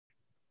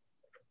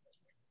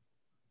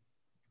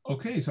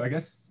Okay, so I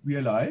guess we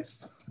are live.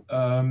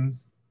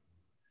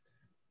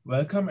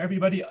 Welcome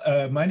everybody.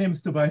 My name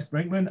is Tobias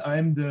Brinkmann.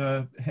 I'm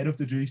the head of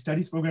the Jewish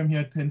Studies program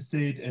here at Penn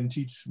State and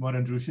teach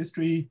modern Jewish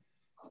history.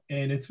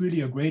 And it's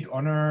really a great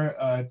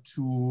honor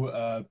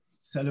to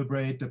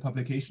celebrate the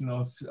publication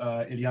of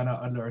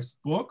Eliyana Adler's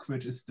book,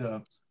 which is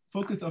the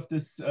focus of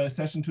this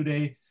session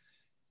today.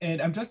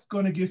 And I'm just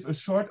going to give a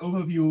short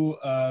overview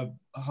of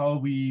how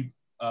we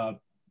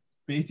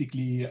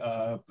basically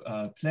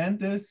planned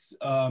this.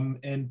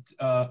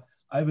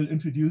 I will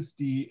introduce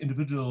the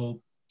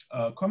individual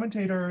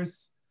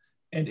commentators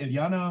and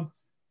Eliyana,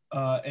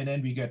 and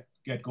then we get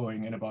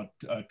going in about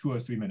 2 or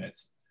 3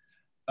 minutes.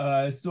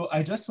 So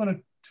I just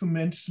wanted to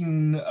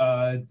mention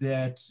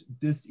that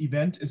this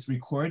event is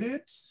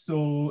recorded,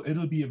 so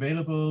it'll be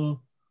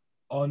available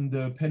on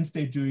the Penn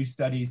State Jewish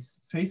Studies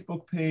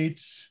Facebook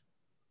page,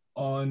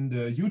 on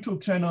the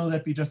YouTube channel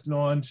that we just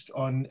launched,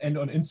 and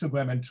on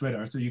Instagram and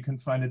Twitter, so you can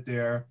find it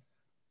there.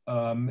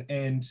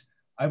 And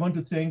I want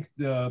to thank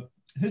the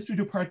History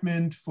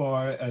Department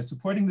for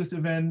supporting this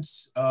event,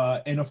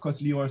 and of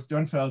course Lior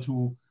Sternfeld,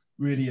 who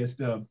really is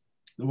the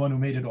one who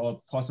made it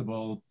all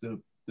possible,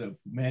 the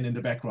man in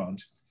the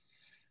background.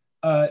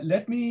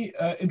 Let me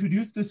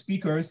introduce the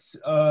speakers.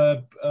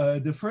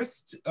 The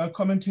first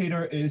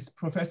commentator is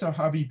Professor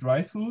Havi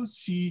Dreifuss.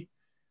 She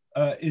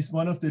is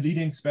one of the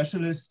leading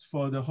specialists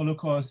for the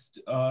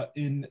Holocaust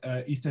in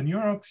Eastern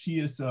Europe. She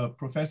is a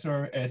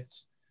professor at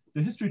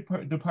the History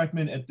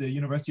Department at the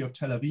University of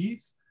Tel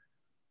Aviv.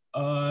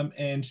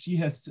 And she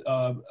has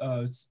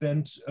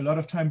spent a lot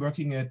of time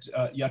working at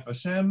Yad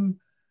Vashem.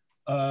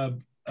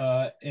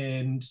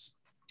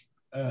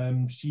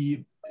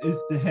 She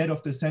is the head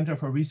of the Center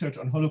for Research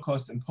on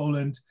Holocaust in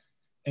Poland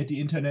at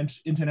the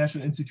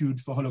International Institute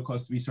for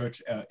Holocaust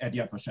Research at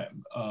Yad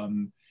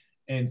Vashem.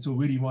 And so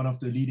really one of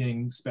the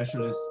leading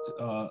specialists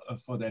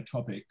for that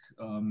topic.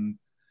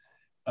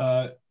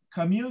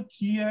 Kamil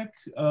Kijek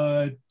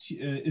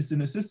is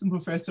an assistant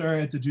professor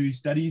at the Jewish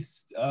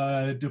Studies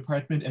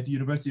Department at the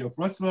University of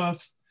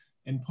Wrocław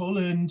in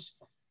Poland.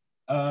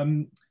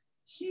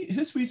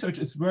 His research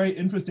is very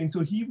interesting.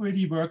 So he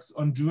really works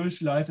on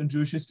Jewish life and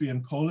Jewish history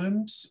in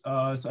Poland.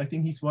 So I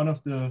think he's one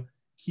of the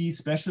key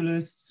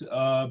specialists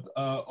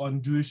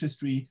on Jewish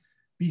history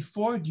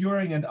before,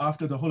 during, and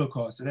after the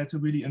Holocaust. So that's a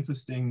really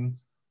interesting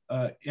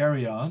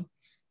area.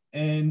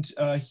 And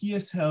he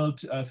has held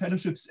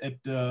fellowships at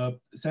the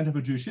Center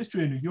for Jewish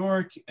History in New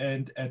York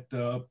and at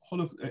the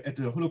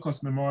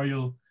Holocaust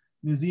Memorial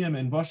Museum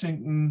in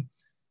Washington.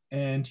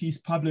 And he's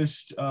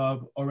published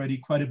already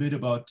quite a bit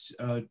about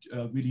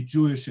really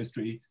Jewish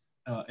history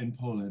in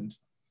Poland.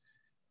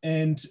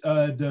 And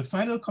the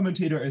final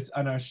commentator is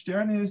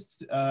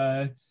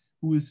Shternshis,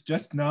 who is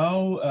just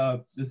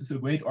now, this is a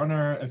great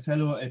honor, a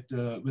fellow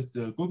with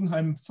the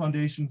Guggenheim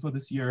Foundation for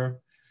this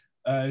year.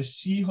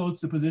 She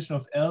holds the position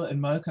of L.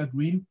 and Malka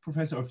Green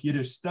Professor of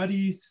Yiddish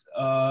Studies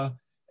at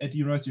the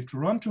University of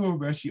Toronto,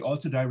 where she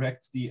also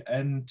directs the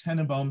Anne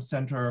Tannenbaum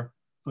Center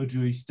for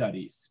Jewish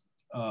Studies.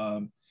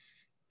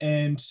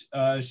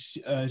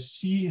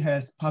 She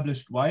has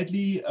published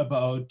widely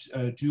about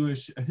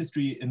Jewish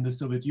history in the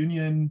Soviet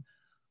Union.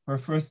 Her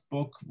first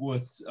book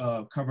was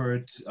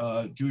covered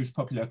Jewish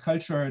popular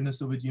culture in the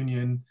Soviet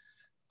Union.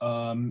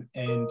 And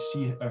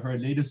her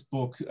latest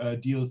book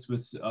deals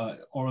with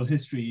oral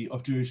history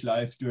of Jewish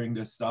life during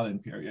the Stalin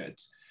period.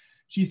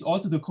 She's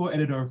also the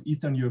co-editor of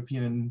Eastern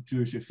European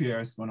Jewish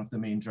Affairs, one of the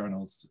main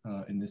journals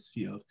in this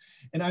field.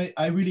 And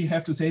I really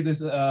have to say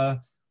this,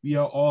 we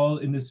are all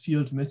in this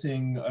field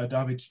missing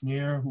David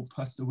Schneer, who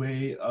passed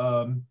away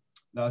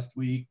last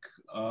week.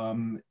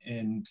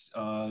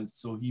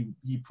 So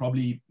he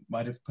probably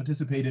might have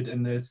participated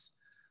in this.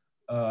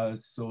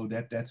 So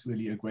that's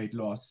really a great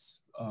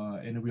loss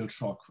and a real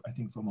shock, I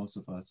think, for most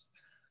of us.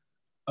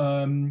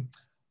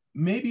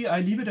 Maybe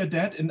I leave it at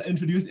that and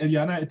introduce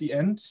Eliyana at the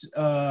end.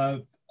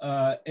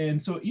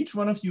 And so each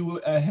one of you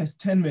has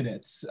 10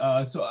 minutes.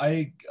 So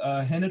I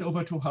hand it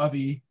over to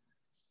Havi,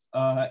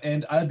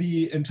 and I'll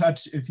be in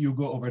touch if you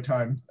go over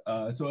time.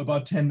 So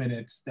about 10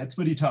 minutes. That's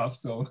pretty tough,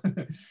 so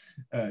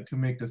to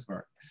make this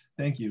work.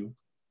 Thank you.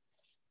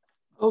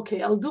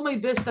 Okay, I'll do my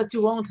best that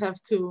you won't have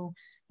to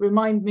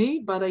remind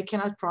me, but I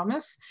cannot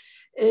promise.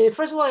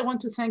 First of all, I want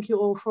to thank you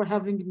all for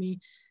having me.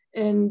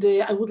 And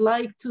I would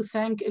like to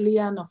thank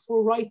Eliyana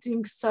for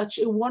writing such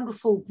a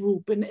wonderful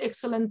group, an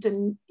excellent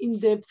and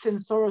in-depth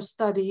and thorough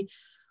study,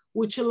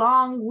 which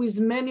along with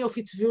many of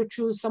its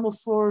virtues, some of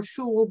for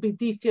sure will be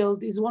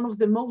detailed, is one of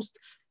the most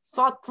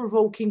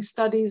thought-provoking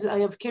studies I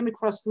have came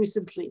across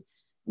recently.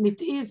 And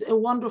it is a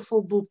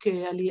wonderful book,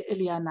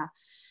 Eliyana.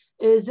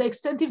 The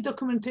extensive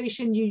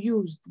documentation you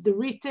used, the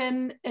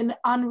written and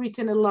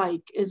unwritten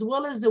alike, as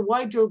well as the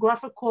wide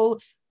geographical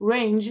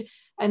range,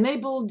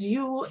 enabled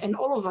you and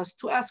all of us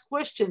to ask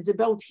questions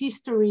about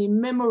history,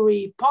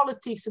 memory,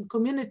 politics, and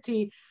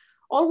community,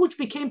 all which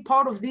became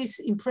part of this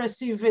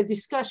impressive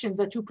discussion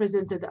that you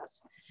presented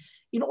us.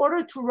 in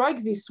order to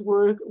write this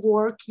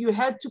work, you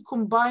had to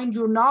combine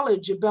your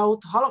knowledge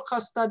about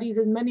Holocaust studies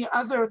and many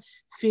other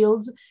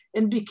fields,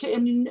 and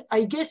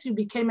I guess you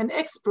became an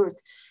expert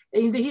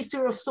in the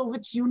history of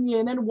Soviet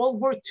Union and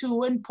World War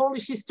II and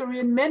Polish history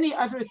and many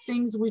other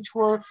things which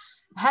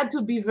had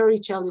to be very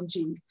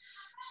challenging.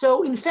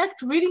 So in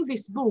fact, reading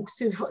this book,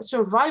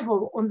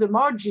 Survival on the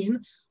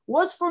Margin,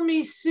 was for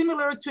me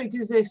similar to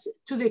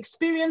the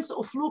experience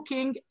of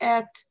looking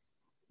at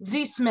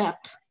this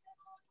map.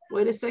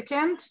 Wait a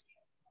second.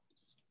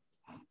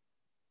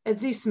 At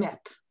this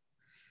map.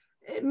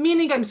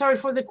 Meaning, I'm sorry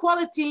for the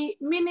quality,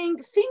 meaning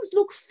things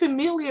look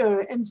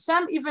familiar and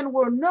some even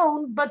were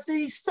known, but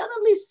they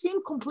suddenly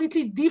seem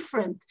completely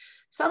different.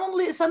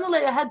 Suddenly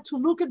I had to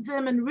look at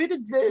them and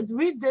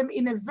read them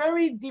in a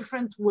very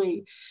different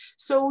way.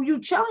 So you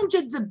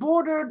challenged the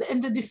border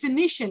and the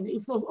definition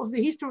of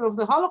the history of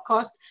the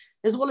Holocaust,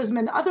 as well as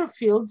many other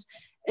fields,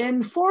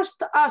 and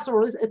forced us,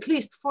 or at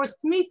least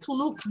forced me, to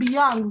look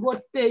beyond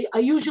what I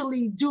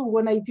usually do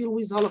when I deal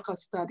with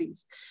Holocaust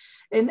studies.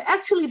 And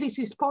actually, this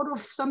is part of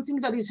something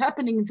that is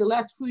happening in the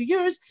last few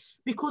years,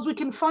 because we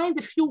can find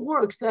a few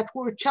works that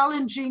were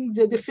challenging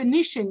the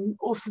definition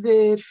of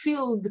the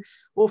field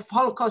of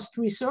Holocaust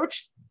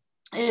research.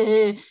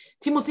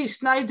 Timothy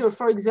Snyder,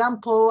 for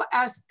example,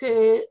 asked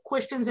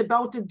questions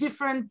about a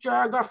different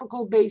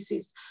geographical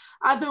basis.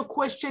 Other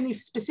question if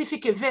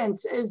specific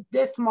events as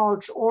Death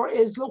March or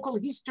as local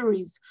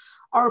histories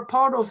are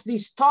part of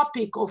this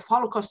topic of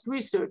Holocaust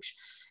research.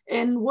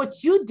 And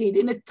what you did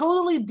in a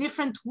totally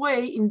different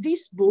way in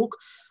this book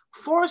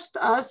forced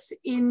us,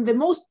 in the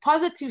most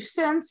positive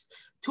sense,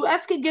 to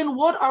ask again,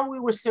 what are we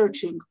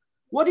researching?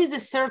 What is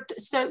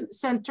the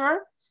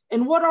center?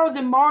 And what are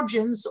the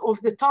margins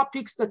of the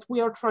topics that we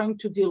are trying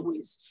to deal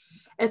with?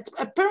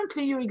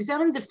 Apparently, you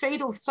examined the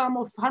fate of some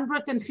of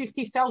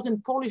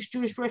 150,000 Polish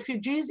Jewish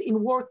refugees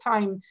in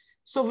wartime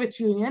Soviet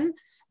Union,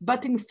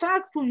 but in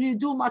fact, you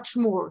do much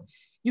more.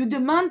 You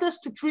demand us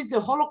to treat the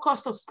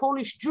Holocaust of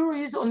Polish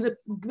Jewries on the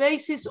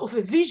basis of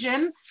a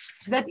vision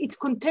that it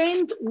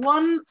contained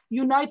one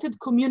united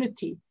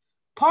community,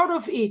 part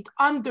of it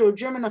under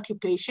German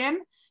occupation,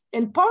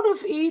 and part of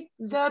it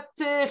that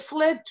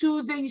fled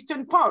to the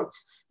eastern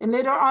parts and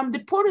later on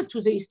deported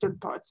to the eastern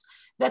parts.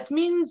 That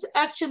means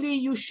actually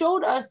you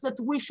showed us that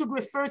we should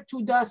refer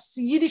to das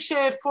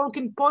Jiddische Volk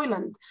in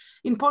Poland,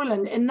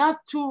 and not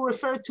to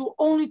refer to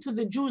only to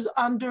the Jews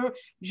under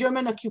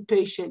German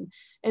occupation.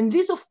 And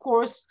this, of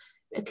course,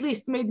 at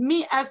least made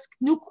me ask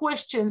new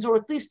questions, or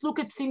at least look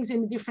at things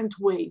in a different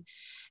way.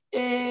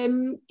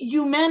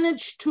 You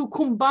managed to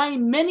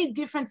combine many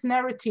different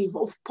narratives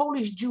of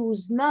Polish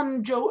Jews,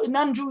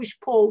 non-Jewish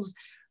Poles,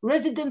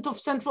 resident of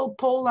Central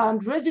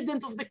Poland,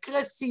 resident of the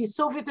Kresy,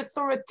 Soviet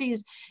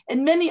authorities,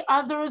 and many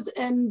others.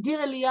 And dear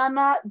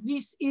Eliyana,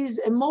 this is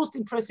a most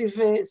impressive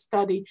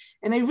study.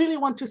 And I really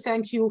want to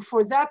thank you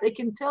for that. I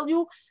can tell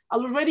you, I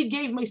already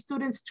gave my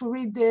students to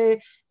read the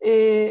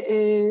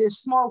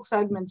small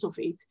segments of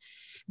it.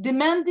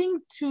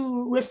 Demanding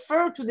to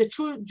refer to the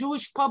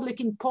Jewish public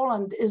in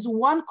Poland as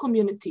one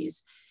community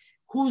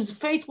whose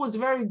fate was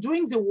varied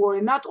during the war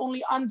and not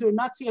only under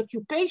Nazi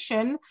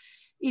occupation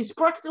is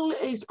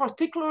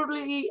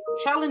particularly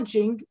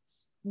challenging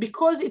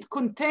because it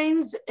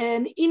contains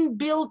an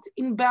inbuilt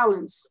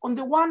imbalance. On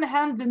the one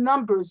hand, the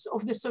numbers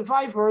of the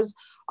survivors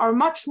are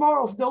much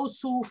more of those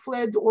who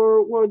fled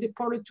or were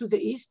deported to the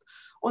east.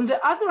 On the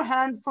other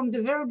hand, from the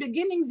very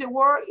beginning, they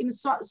were in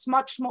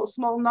much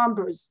small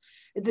numbers.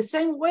 In the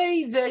same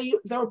way,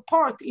 their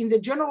part in the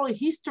general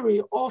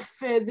history of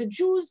the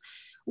Jews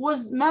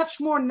was much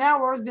more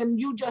narrow than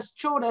you just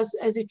showed us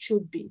as it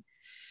should be.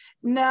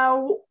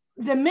 Now,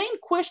 the main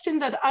question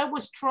that I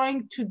was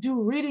trying to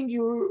do,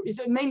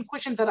 the main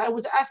question that I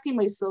was asking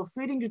myself,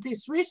 reading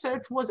this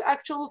research, was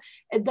actually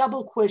a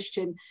double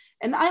question.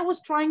 And I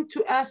was trying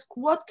to ask,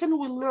 what can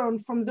we learn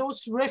from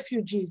those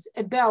refugees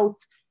about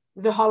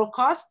the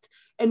Holocaust,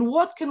 and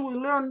what can we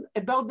learn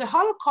about the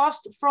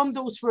Holocaust from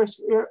those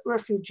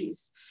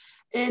refugees?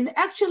 And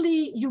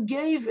actually, you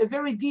gave a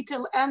very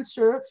detailed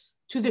answer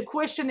to the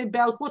question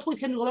about what we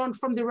can learn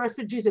from the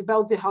refugees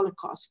about the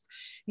Holocaust.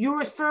 You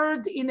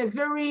referred in a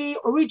very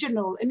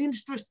original and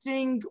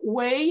interesting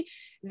way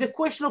the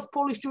question of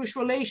Polish-Jewish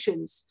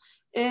relations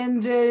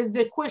and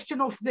the question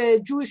of the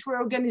Jewish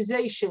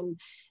reorganization.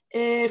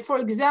 For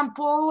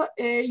example,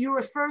 you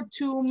referred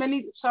to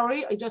many,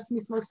 sorry, I just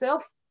missed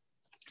myself.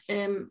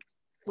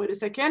 Wait a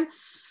second.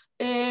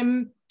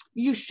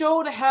 You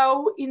showed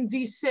how in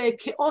this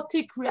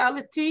chaotic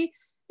reality,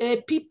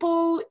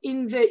 people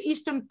in the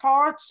eastern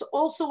parts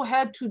also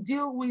had to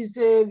deal with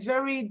the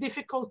very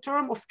difficult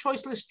term of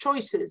choiceless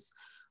choices,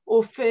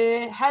 of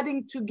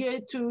having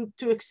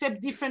to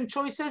accept different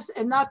choices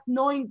and not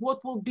knowing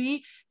what will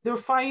be their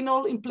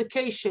final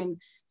implication.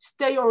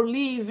 Stay or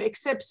leave,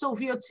 accept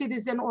Soviet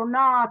citizen or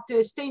not,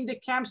 stay in the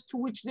camps to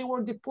which they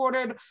were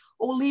deported,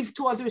 or leave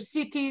to other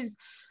cities.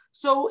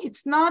 So it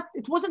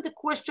wasn't a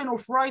question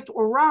of right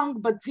or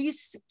wrong, but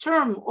this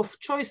term of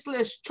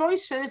choiceless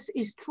choices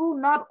is true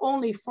not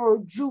only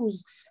for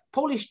Jews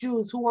Polish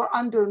Jews who were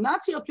under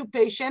Nazi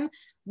occupation,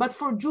 but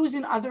for Jews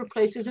in other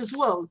places as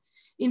well.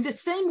 In the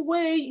same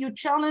way, you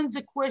challenge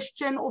the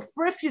question of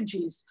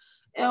refugees,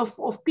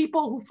 of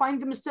people who find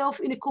themselves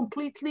in a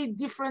completely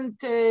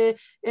different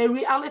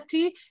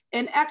reality.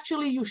 And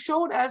actually you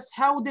showed us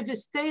how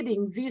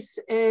devastating this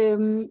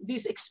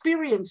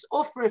experience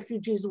of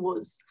refugees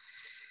was.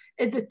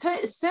 At the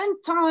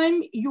same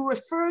time, you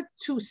refer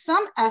to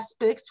some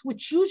aspects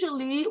which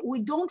usually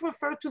we don't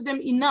refer to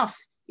them enough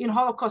in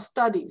Holocaust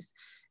studies.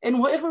 And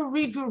whoever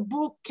read your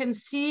book can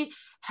see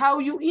how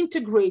you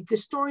integrate the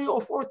story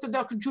of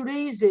Orthodox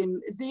Judaism,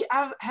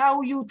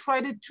 how you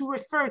tried to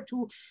refer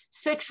to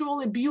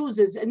sexual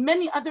abuses and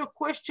many other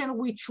questions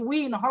which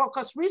we in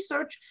Holocaust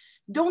research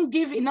don't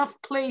give enough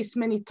place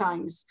many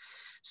times.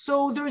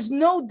 So there is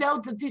no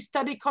doubt that this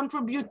study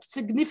contributes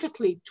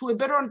significantly to a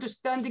better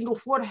understanding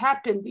of what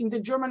happened in the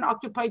German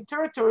occupied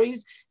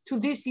territories to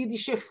this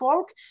Yiddish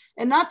folk,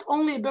 and not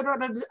only a better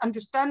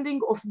understanding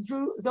of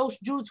those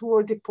Jews who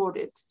were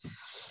deported.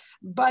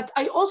 But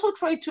I also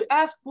tried to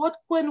ask what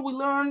can we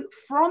learn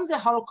from the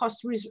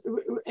Holocaust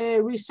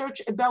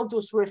research about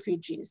those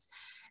refugees.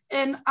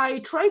 And I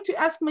tried to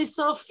ask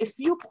myself a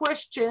few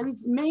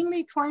questions,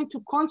 mainly trying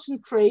to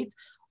concentrate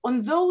on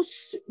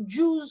those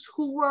Jews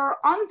who were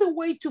on the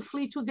way to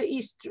flee to the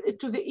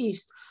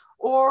east,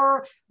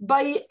 or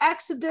by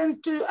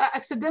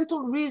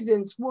accidental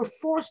reasons were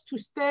forced to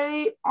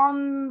stay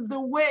on the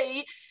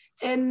way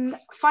and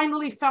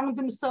finally found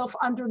themselves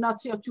under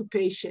Nazi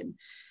occupation.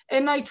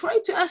 And I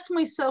tried to ask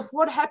myself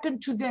what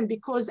happened to them,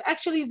 because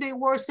actually they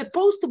were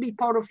supposed to be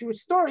part of your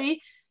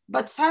story,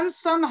 but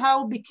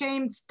somehow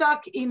became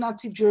stuck in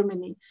Nazi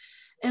Germany.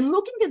 And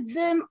looking at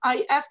them,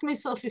 I asked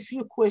myself a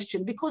few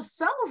questions, because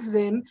some of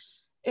them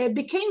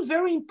became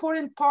very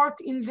important part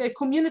in the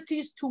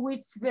communities to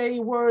which they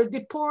were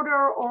deported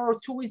or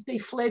to which they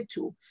fled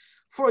to.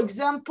 For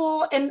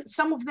example, and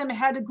some of them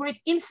had a great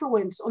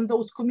influence on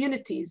those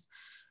communities.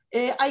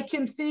 I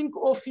can think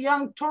of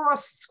young Torah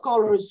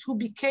scholars who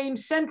became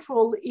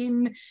central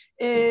in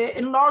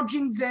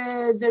enlarging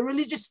the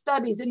religious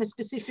studies in a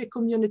specific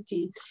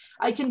community.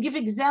 I can give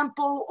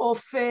example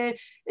of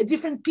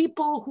different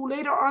people who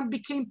later on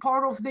became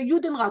part of the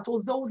Judenrat,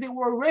 although they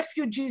were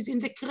refugees in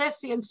the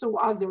Kressi and so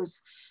others.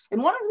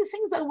 And one of the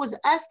things I was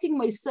asking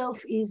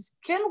myself is,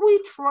 can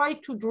we try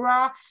to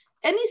draw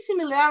any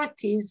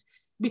similarities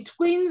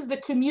between the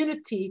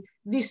community,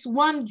 this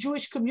one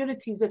Jewish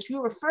community that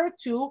you refer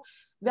to,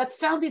 that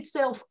found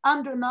itself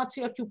under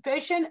Nazi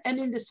occupation and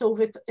in the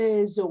Soviet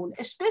zone,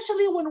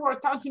 especially when we're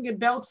talking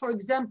about, for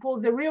example,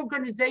 the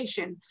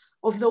reorganization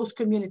of those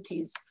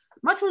communities.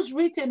 Much was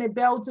written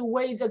about the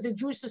way that the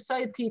Jewish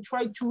society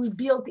tried to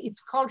rebuild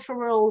its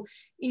cultural,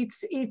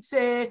 its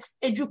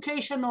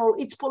educational,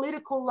 its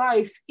political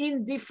life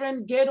in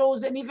different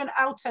ghettos and even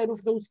outside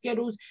of those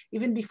ghettos,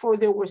 even before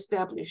they were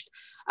established.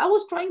 I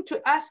was trying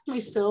to ask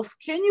myself,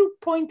 can you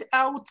point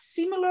out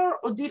similar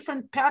or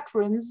different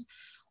patterns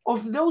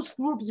of those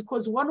groups?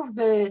 Because one of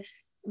the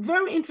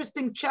very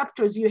interesting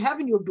chapters you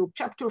have in your book,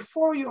 chapter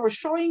 4, you are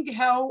showing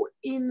how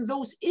in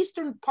those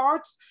eastern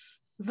parts,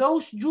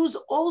 those Jews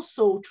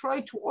also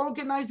try to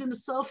organize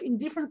themselves in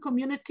different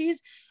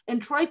communities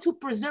and try to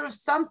preserve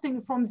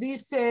something from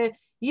this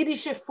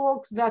Yiddish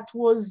folk that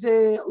was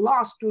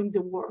lost during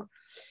the war.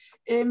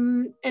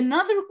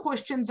 Another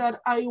question that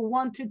I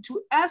wanted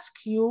to ask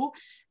you,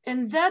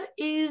 and that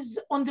is,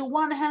 on the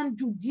one hand,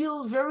 you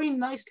deal very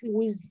nicely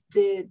with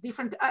the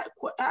different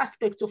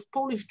aspects of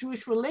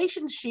Polish-Jewish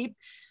relationship,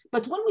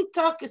 but when we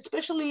talk,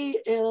 especially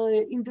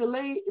in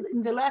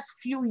the last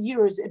few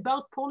years,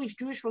 about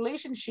Polish-Jewish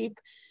relationship,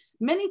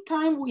 many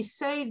times we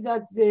say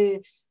that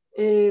the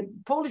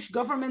Polish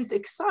government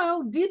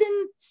exile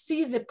didn't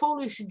see the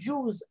Polish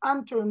Jews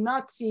under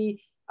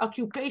Nazi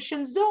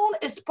occupation zone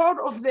as part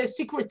of the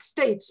secret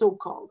state,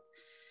 so-called.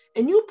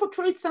 And you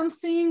portrayed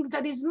something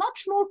that is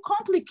much more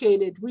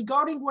complicated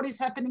regarding what is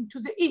happening to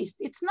the East.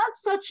 It's not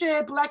such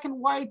a black and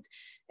white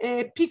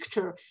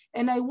picture.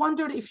 And I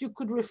wondered if you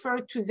could refer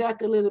to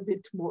that a little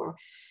bit more.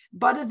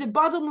 But at the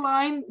bottom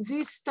line,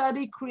 this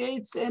study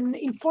creates an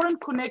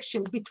important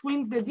connection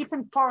between the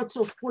different parts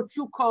of what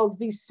you call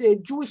this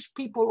Jewish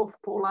people of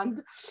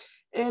Poland.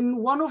 And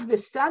one of the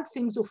sad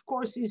things, of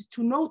course, is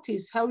to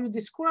notice how you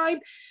describe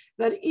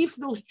that if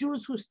those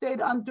Jews who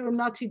stayed under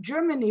Nazi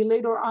Germany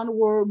later on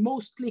were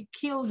mostly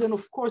killed, and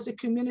of course the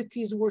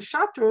communities were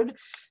shattered,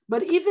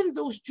 but even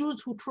those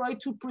Jews who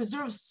tried to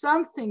preserve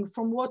something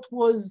from what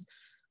was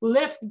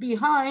left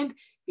behind,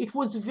 it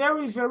was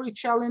very, very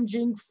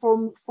challenging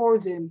for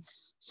them.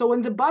 So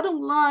in the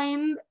bottom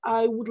line,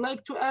 I would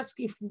like to ask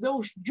if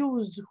those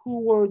Jews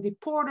who were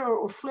deported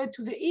or fled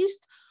to the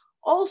East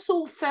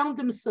also found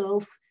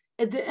themselves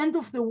at the end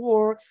of the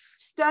war,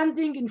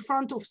 standing in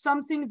front of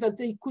something that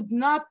they could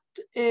not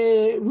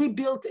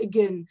rebuild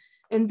again.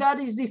 And that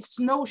is this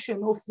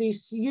notion of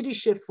this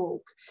Yiddish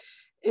folk.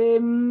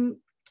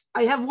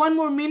 I have 1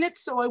 more minute,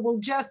 so I will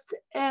just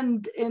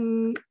end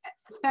and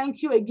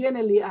thank you again,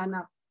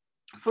 Eliyana,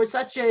 for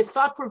such a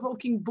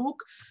thought-provoking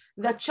book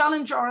that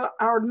challenged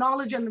our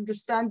knowledge and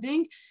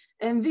understanding.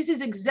 And this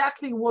is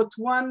exactly what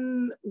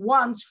one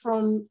wants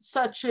from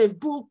such a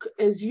book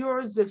as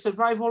yours, The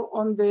Survival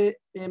on the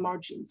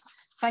Margins.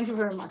 Thank you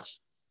very much.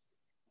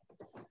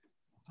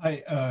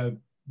 Hi,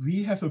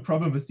 we have a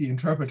problem with the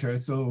interpreter,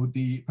 so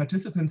the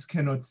participants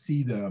cannot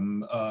see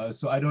them.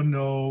 So I don't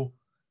know,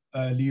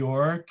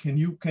 Lior,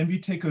 can we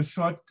take a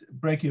short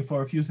break here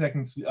for a few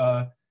seconds?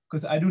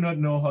 Because I do not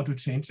know how to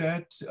change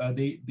that.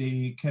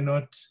 They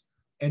cannot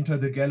enter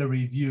the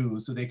gallery view,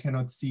 so they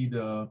cannot see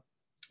the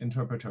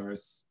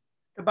interpreters.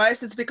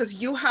 Tobias, it's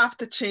because you have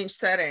to change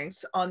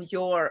settings on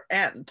your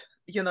end,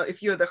 you know,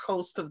 if you're the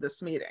host of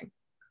this meeting.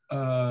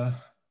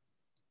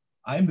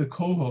 I'm the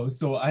co-host,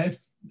 so I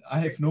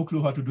have no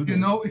clue how to do this.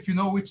 If you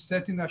know which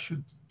setting I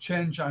should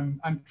change,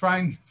 I'm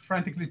trying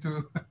frantically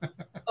to.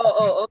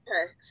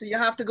 Okay. So you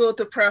have to go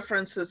to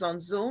preferences on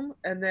Zoom,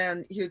 and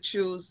then you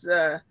choose.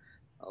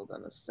 Hold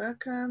on a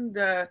second.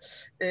 I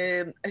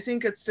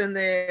think it's in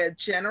the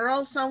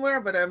general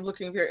somewhere, but I'm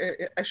looking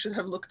here. I should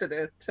have looked at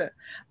it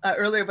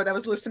earlier, but I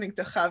was listening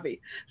to Havi.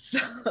 So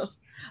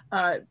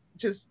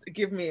just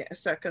give me a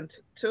second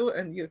too,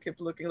 and you keep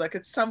looking. Like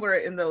it's somewhere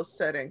in those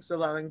settings,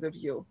 allowing the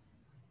view.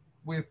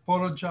 We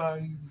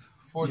apologize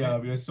for this. Yeah,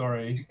 we're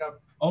sorry.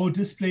 Oh,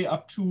 display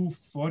up to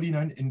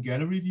 49 in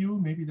gallery view.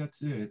 Maybe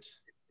that's it.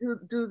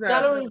 Do that.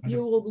 Gallery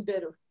view will be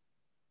better.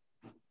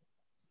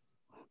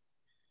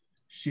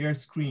 Share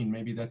screen,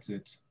 maybe that's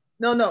it.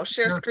 No,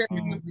 share screen.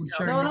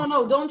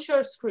 No, don't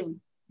share screen.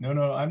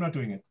 No, I'm not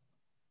doing it.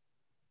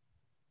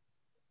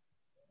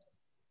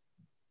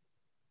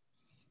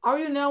 Are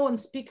you now on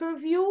speaker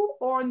view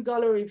or on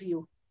gallery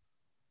view?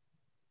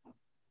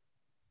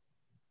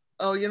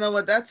 Oh, you know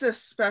what? That's a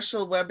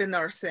special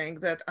webinar thing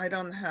that I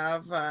don't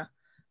have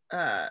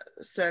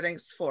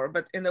settings for.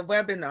 But in the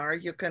webinar,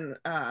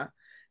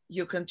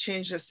 you can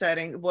change the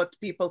setting, what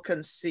people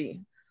can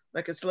see.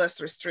 Like it's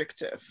less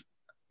restrictive.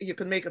 You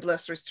can make it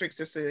less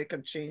restrictive so they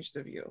can change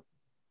the view.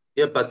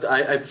 Yeah, but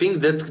I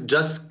think that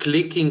just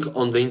clicking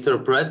on the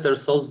interpreter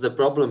solves the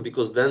problem,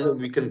 because then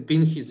we can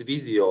pin his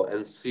video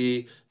and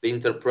see the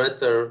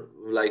interpreter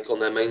like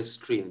on a main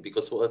screen.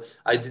 Because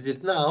I did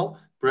it now,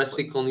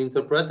 pressing on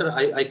interpreter,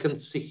 I can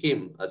see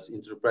him as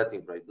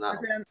interpreting right now.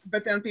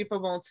 But then people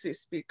won't see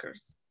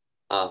speakers.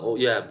 Oh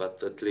yeah,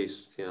 but at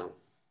least, yeah.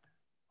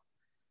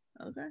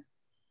 Okay.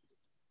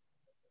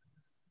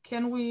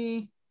 Can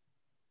we?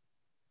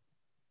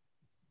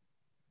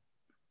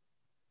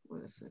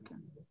 Wait a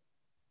second.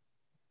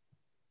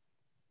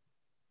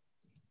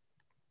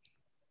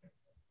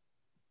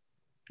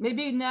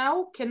 Maybe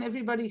now, can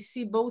everybody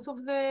see both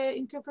of the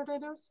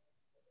interpreters?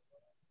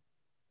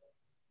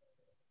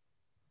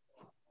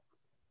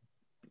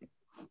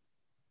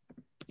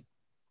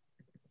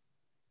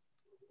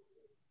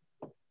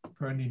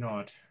 Apparently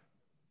not.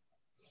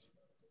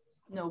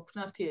 Nope,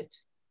 not yet.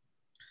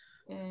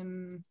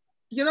 You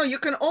know, you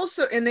can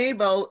also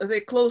enable the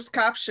closed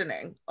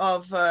captioning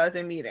of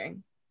the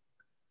meeting.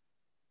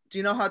 Do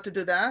you know how to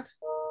do that?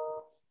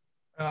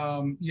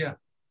 Yeah.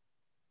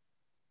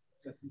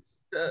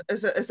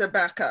 As a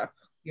backup.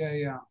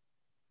 Yeah.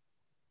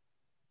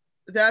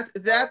 That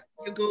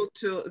you go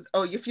to.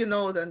 Oh, if you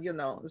know, then you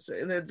know. It's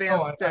an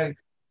advanced.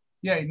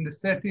 Yeah, in the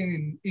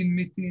setting in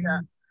meeting. Yeah.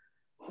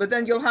 But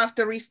then you'll have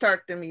to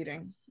restart the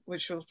meeting,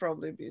 which will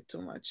probably be too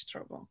much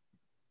trouble.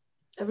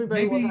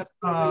 Everybody will have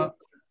to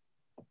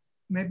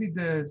maybe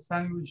the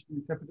sandwich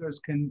interpreters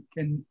can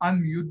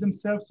unmute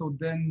themselves, so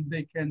then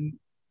they can.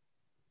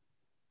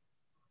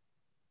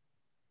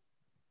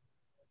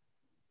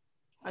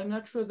 I'm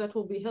not sure that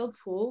will be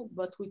helpful,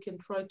 but we can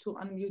try to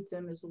unmute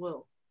them as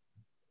well.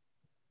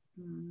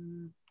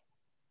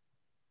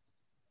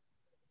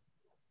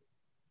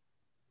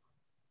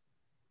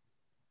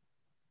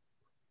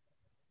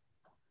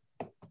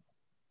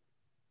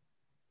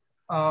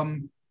 I'll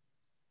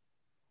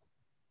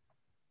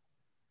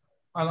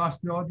ask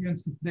the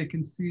audience if they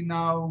can see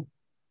now.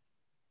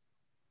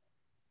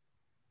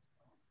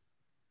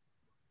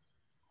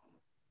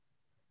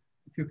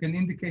 If you can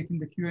indicate in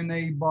the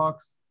Q&A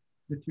box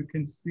that you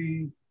can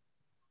see.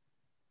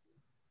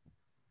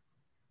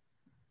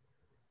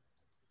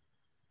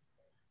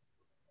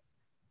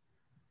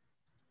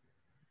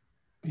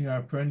 Yeah,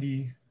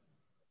 apparently,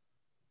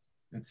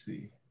 let's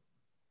see.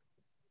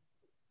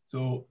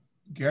 So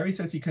Gary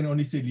says he can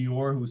only see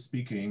Lior who's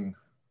speaking.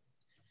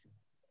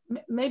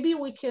 Maybe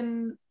we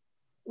can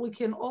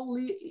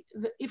only,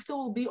 if there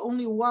will be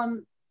only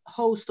one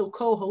host or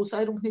co-host,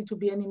 I don't need to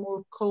be any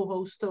more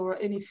co-host or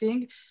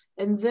anything.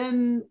 And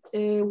then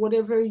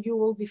whatever you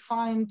will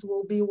define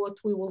will be what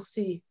we will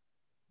see.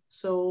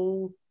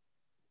 So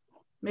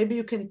maybe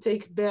you can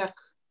take back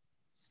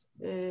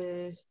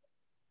and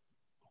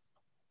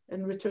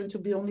return to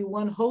be only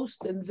one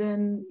host, and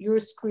then your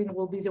screen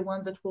will be the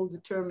one that will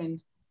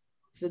determine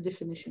the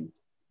definition.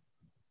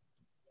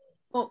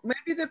 Well,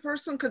 maybe the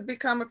person could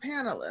become a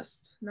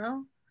panelist,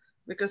 no?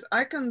 Because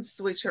I can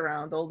switch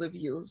around all the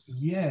views.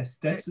 Yes,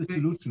 that's the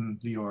solution,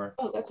 Lior.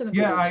 Oh, that's an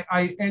Yeah,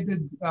 I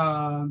added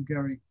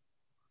Gary.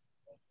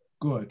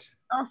 Good.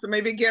 Oh, so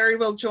maybe Gary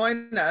will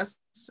join us,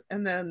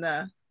 and then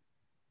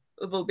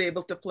will be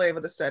able to play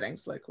with the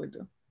settings like we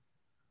do.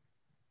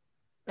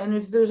 And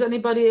if there's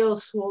anybody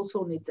else who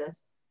also need that.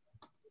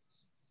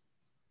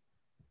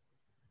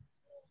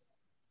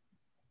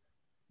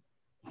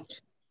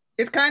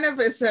 It kind of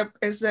is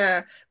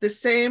the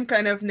same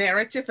kind of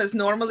narrative as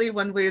normally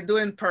when we do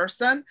in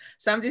person.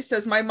 Somebody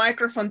says, my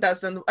microphone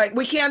doesn't,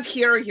 we can't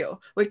hear you.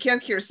 We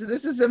can't hear. So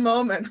this is the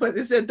moment when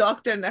there's a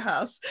doctor in the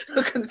house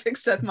who can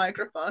fix that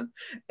microphone.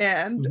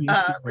 And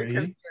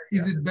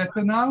is it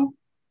better now?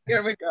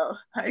 Here we go.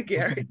 Hi,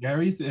 Gary. Okay,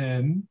 Gary's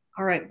in.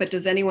 All right, but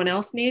does anyone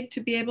else need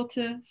to be able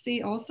to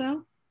see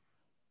also?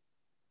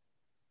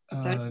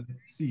 Let's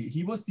see,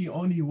 he was the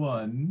only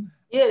one.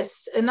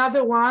 Yes,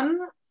 another one.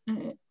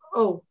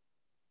 Oh,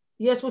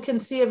 yes, we can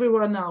see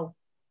everyone now.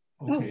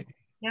 Okay. Oh,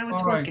 now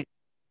it's All right. working.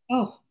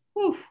 Oh,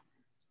 whew.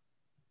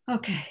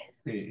 Okay.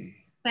 Okay.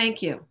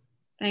 Thank you.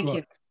 Thank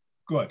you.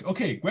 Good.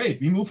 Okay,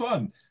 great. We move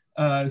on.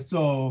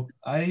 So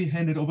I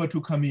hand it over to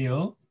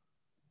Kamil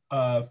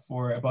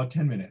for about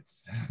 10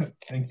 minutes.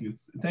 Thank you.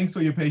 Thanks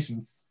for your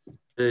patience.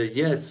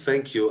 Yes,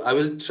 thank you. I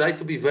will try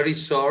to be very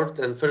short.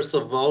 And first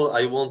of all,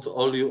 I want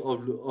all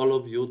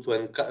of you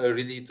to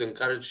really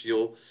encourage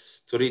you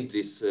to read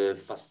this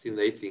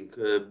fascinating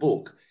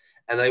book.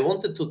 And I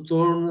wanted to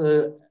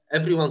turn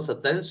everyone's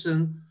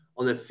attention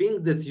on a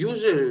thing that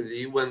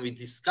usually when we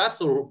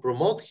discuss or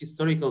promote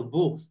historical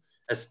books,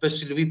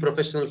 especially we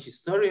professional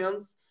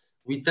historians,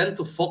 we tend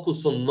to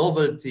focus on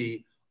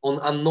novelty, on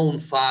unknown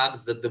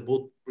facts that the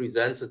book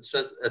presents,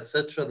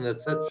 etc., and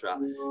etc.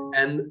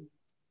 And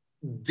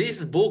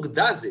this book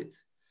does it,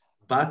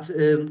 but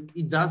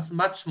it does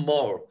much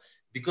more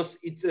because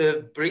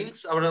it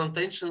brings our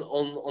attention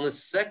on a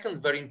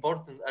second very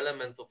important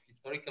element of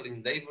historical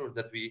endeavor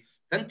that we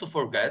tend to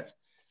forget,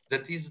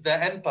 that is the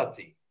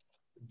empathy,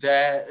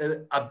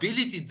 the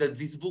ability that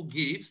this book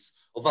gives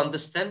of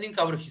understanding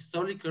our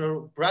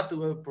historical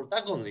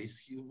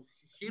protagonists,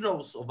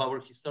 heroes of our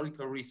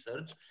historical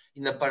research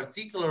in a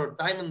particular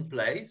time and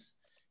place,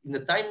 in a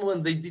time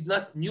when they did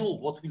not knew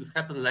what will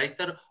happen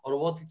later or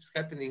what is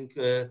happening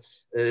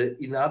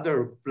in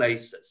other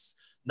places.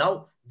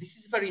 Now, this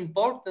is very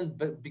important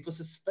because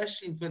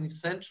especially in 20th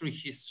century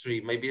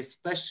history, maybe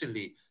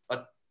especially,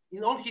 but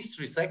in all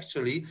histories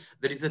actually,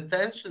 there is a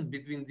tension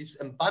between this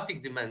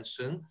empathic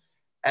dimension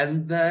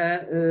and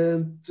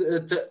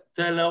the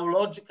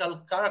teleological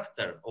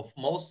character of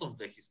most of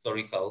the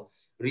historical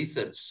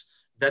research.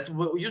 That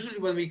usually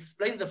when we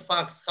explain the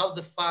facts, how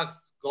the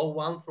facts go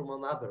one from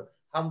another,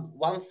 how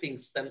one thing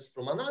stems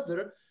from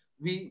another,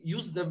 we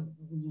use the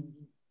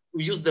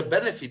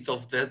benefit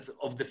of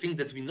the thing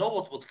that we know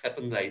what would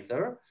happen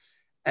later.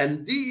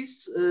 And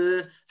this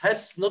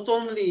has not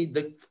only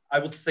the, I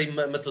would say,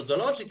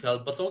 methodological,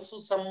 but also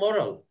some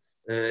moral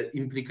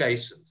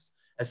implications,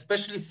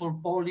 especially for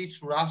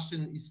Polish,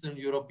 Russian, Eastern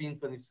European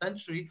 20th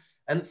century,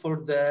 and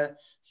for the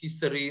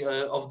history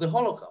of the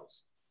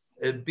Holocaust.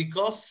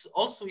 Because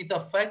also it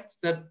affects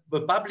the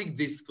public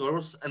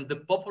discourse and the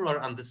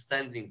popular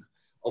understanding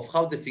of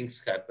how the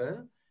things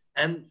happen.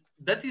 And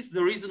that is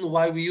the reason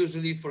why we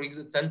usually, for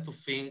example, tend to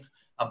think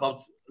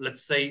about,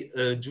 let's say,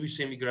 Jewish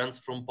immigrants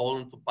from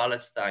Poland to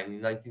Palestine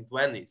in the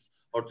 1920s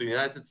or to the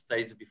United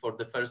States before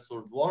the First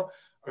World War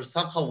are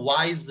somehow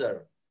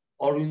wiser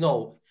or, you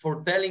know,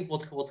 foretelling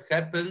what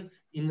happened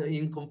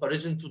in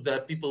comparison to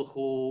the people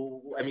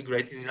who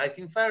emigrated in the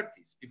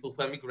 1930s. People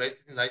who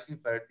emigrated in the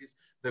 1930s,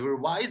 they were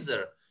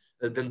wiser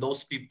than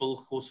those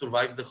people who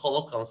survived the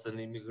Holocaust and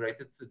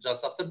immigrated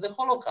just after the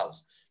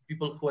Holocaust.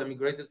 People who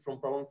emigrated from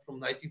Poland from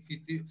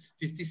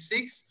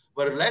 1956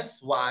 were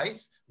less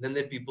wise than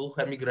the people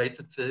who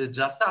emigrated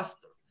just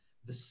after.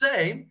 The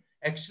same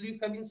actually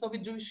have in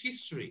Soviet Jewish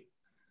history.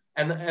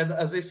 And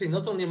as I say,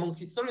 not only among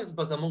historians,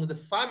 but among the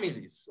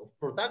families of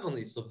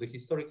protagonists of the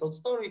historical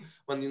story,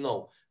 when, you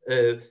know,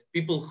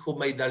 people who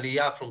made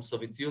Aliyah from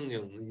Soviet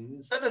Union in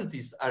the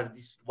 70s are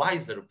these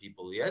wiser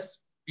people, yes?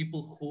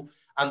 People who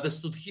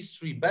understood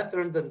history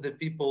better than the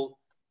people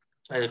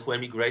who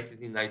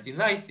emigrated in the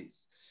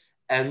 1990s.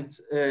 And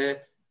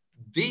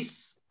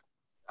this,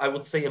 I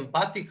would say,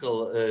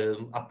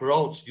 empathical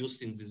approach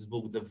used in this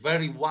book, the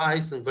very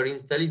wise and very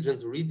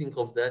intelligent reading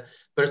of the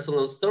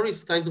personal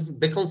stories kind of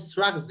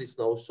deconstructs this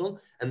notion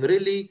and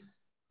really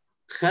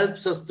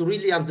helps us to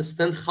really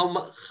understand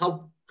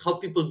how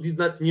people did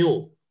not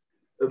know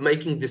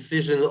making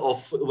decision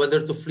of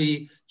whether to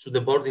flee to the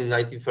border in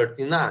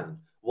 1939,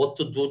 what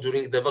to do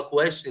during the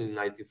evacuation in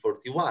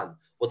 1941,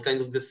 what kind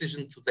of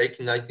decision to take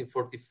in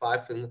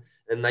 1945 and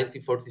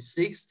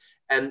 1946.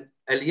 And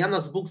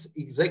Eliyana's books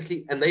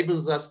exactly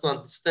enables us to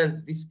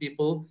understand these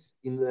people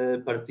in a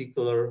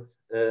particular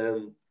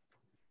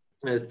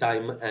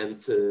time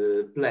and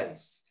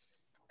place.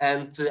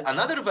 And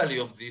another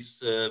value of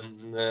this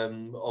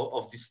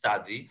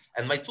study,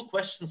 and my two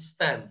questions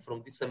stem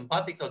from this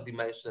empathical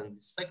dimension,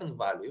 the second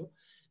value,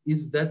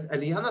 is that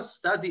Eliyana's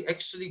study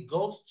actually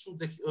goes through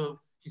the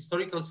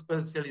historical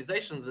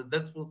specialization.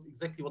 That's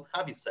exactly what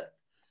Havi said.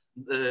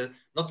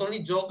 Not only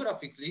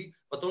geographically,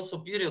 but also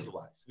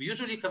period-wise. We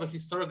usually have a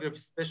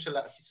historiographist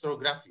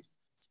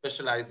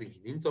specializing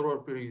in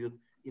interwar period,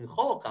 in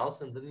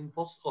Holocaust and then in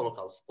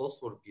post-Holocaust,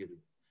 post-war period.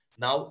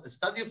 Now, a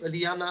study of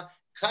Eliyana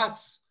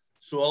cuts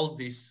through all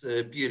these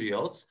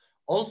periods,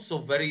 also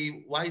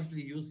very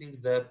wisely using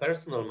the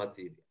personal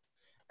material.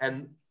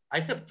 And I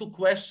have two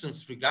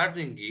questions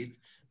regarding it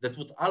that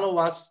would allow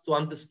us to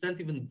understand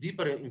even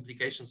deeper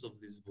implications of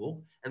this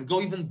book and go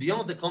even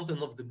beyond the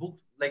content of the book,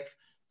 like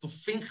to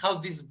think how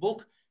this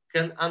book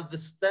can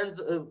understand,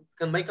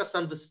 can make us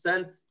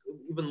understand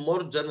even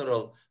more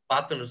general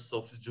patterns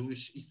of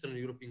Eastern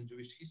European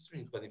Jewish history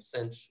in 20th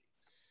century.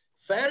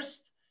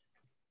 First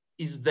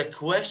is the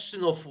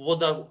question of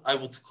what I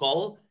would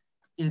call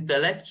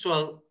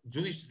intellectual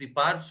Jewish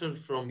departure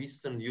from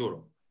Eastern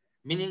Europe,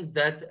 meaning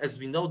that, as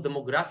we know,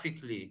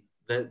 demographically,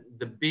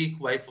 the big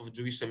wave of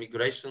Jewish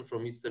emigration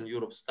from Eastern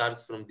Europe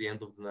starts from the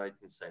end of the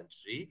 19th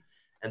century.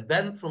 And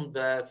then from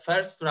the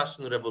first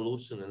Russian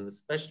Revolution, and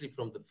especially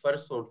from the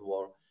First World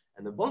War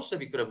and the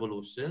Bolshevik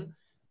Revolution,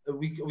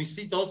 we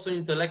see it also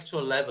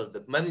intellectual level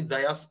that many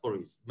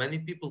diasporists, many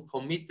people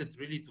committed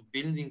really to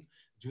building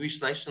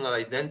Jewish national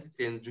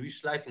identity and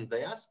Jewish life in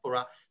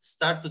diaspora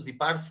start to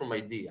depart from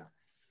idea,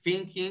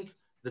 thinking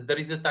that there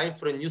is a time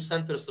for a new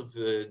centers of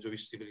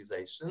Jewish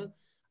civilization.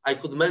 I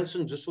could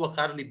mention Joshua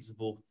Harlip's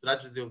book,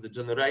 Tragedy of the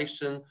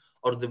Generation,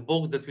 or the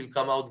book that will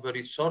come out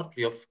very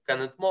shortly of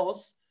Kenneth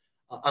Moss,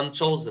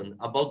 Unchosen,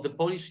 about the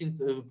Polish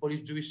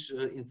Jewish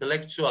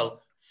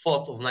intellectual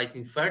thought of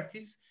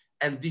 1930s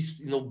and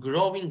this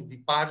growing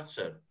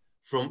departure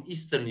from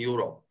Eastern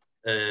Europe.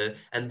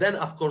 And then,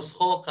 of course,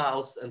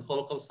 Holocaust and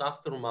Holocaust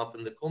aftermath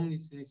and the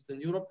communists in Eastern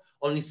Europe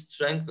only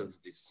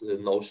strengthens this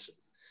notion.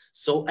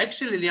 So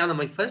actually, Eliyana,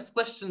 my first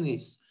question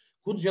is,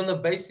 could you, on the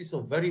basis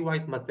of very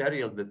wide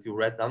material that you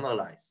read,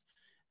 analyze,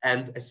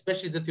 and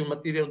especially that your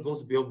material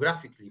goes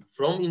biographically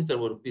from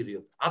interwar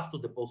period up to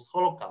the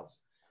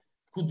post-Holocaust,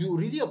 could you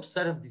really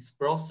observe this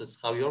process,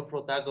 how your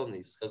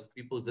protagonists, how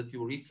people that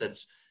you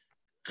research,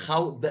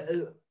 how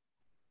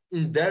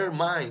in their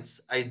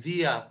minds,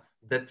 idea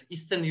that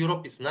Eastern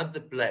Europe is not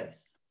the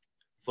place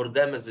for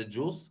them as a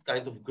Jews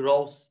kind of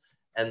grows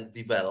and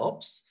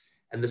develops?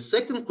 And the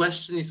second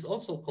question is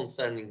also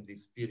concerning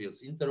these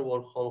periods,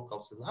 interwar,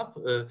 Holocaust,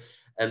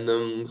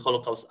 and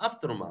Holocaust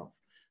aftermath,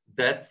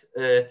 that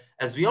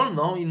as we all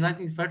know, in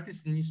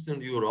 1930s in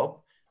Eastern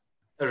Europe,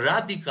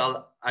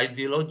 radical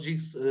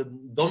ideologies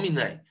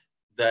dominate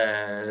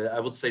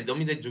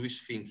dominate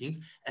Jewish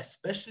thinking,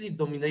 especially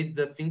dominate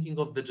the thinking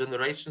of the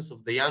generations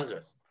of the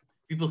youngest,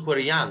 people who are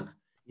young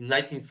in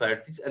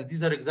 1930s, and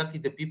these are exactly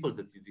the people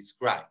that you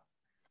describe.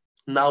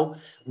 Now,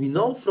 we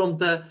know from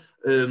the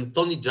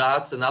Tony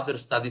Judds and other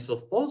studies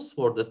of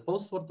post-war that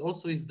post-war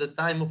also is the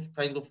time of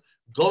kind of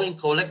going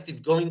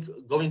collective,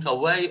 going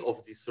away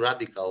of this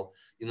radical,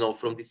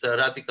 from these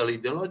radical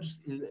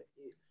ideologies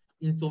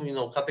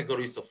into,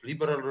 categories of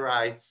liberal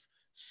rights,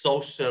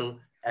 social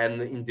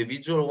and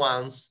individual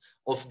ones,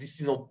 of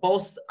this,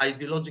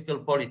 post-ideological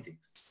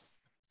politics.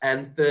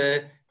 And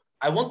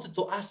I wanted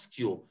to ask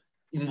you,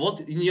 in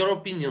your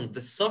opinion,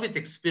 the Soviet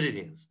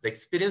experience, the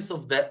experience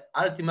of the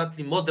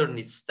ultimately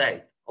modernist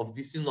state of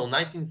this,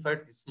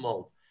 1930s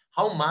mode,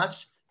 how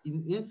much it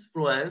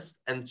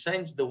influenced and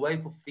changed the way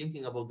of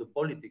thinking about the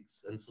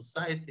politics and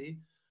society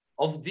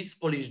of these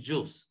Polish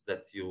Jews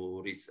that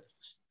you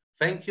researched?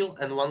 Thank you.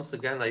 And once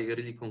again, I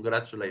really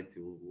congratulate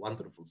you.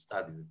 Wonderful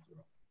study that you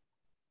wrote.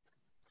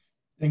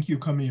 Thank you,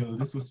 Kamil.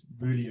 This was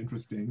really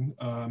interesting.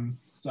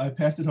 So I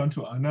passed it on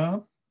to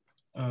Anna.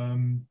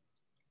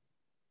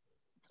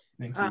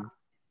 Thank you.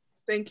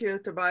 Thank you,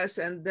 Tobias,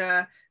 and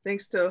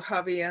thanks to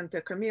Havi and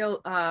to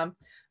Kamil.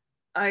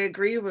 I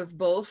agree with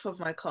both of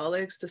my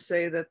colleagues to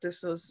say that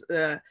this is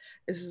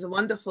a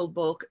wonderful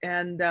book.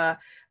 And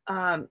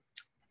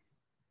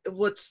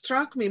what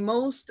struck me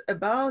most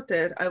about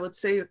it, I would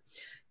say,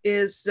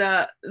 is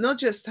not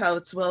just how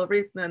it's well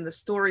written and the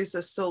stories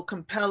are so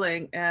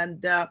compelling,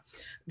 and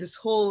this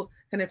whole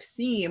kind of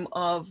theme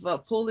of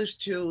Polish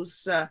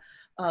Jews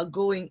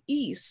going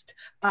east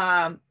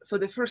for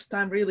the first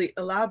time really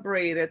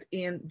elaborated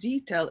in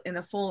detail in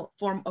a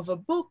form of a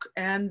book.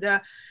 And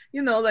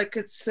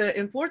it's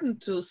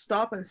important to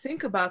stop and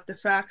think about the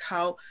fact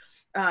how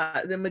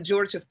the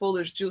majority of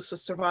Polish Jews who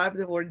survived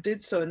the war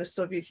did so in the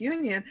Soviet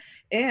Union.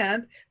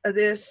 And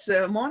this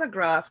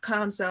monograph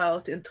comes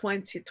out in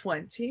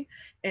 2020,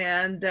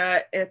 and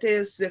it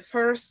is the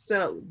first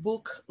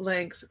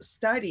book-length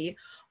study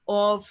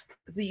of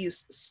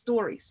these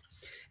stories.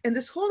 And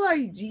this whole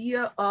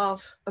idea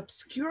of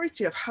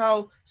obscurity, of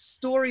how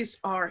stories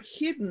are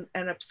hidden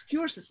and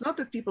obscure, it's not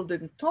that people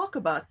didn't talk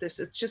about this,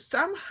 it's just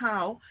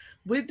somehow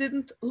we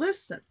didn't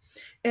listen.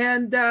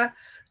 And,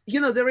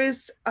 there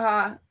is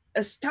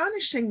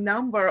astonishing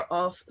number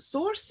of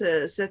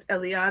sources that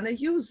Eliyana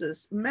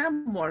uses,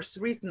 memoirs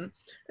written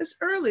as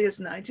early as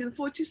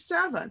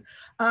 1947,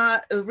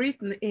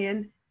 written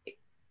in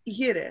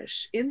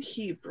Yiddish, in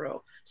Hebrew,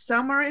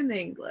 some are in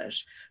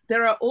English.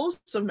 There are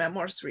also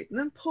memoirs written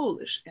in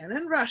Polish and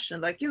in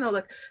Russian.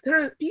 There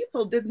are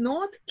people did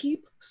not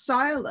keep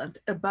silent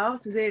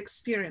about their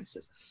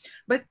experiences,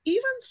 but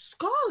even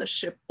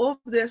scholarship of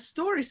their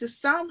stories is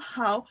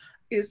somehow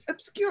is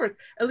obscured.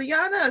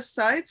 Eliyana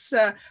cites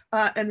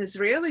an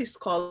Israeli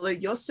scholar,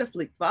 Yosef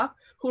Litvak,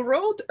 who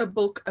wrote a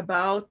book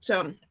about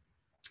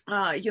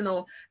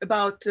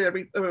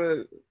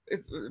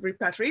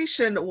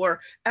repatriation or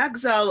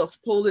exile of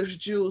Polish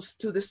Jews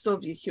to the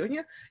Soviet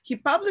Union. He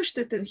published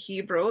it in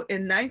Hebrew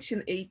in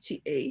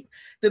 1988.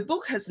 The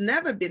book has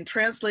never been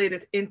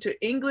translated into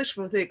English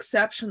with the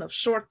exception of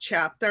short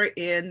chapter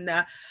in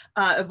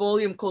a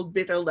volume called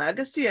Bitter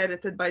Legacy,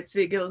 edited by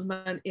Tzvi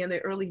Gilman in the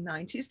early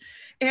 90s.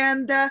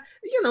 And,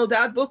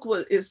 that book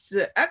is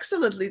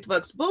excellent,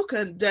 Litvak's book,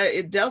 and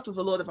it dealt with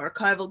a lot of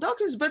archival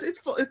documents, but it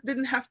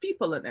didn't have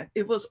people in it.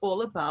 It was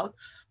all about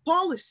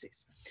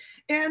policies.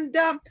 And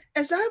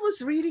as I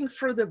was reading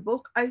through the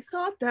book, I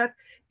thought that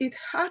it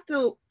had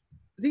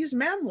these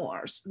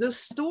memoirs, those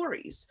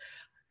stories,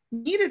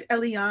 needed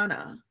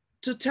Eliyana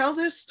to tell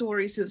their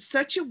stories in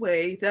such a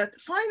way that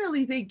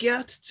finally they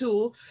get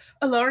to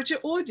a larger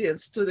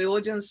audience, to the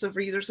audience of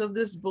readers of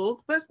this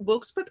book, but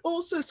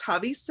also, as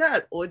Havi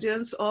said,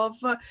 audience of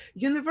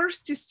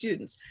university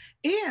students.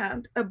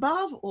 And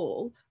above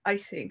all, I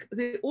think,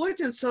 the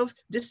audience of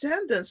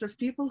descendants of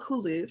people who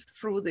lived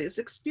through these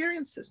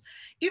experiences.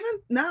 Even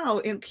now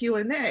in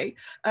Q&A,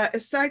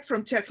 aside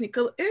from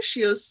technical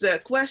issues,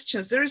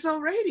 questions, there is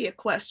already a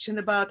question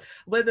about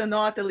whether or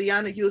not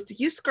Eliyana used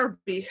Yiskar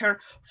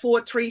Beher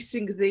for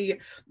tracing the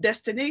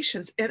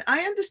destinations. And I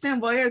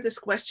understand where this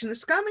question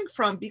is coming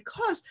from,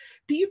 because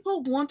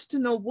people want to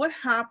know what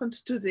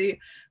happened to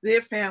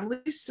their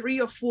families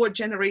 3 or 4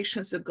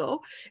 generations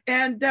ago.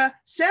 And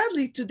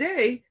sadly,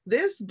 today,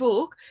 this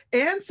book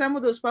and some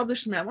of those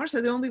published memoirs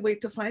are the only way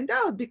to find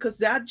out, because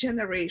that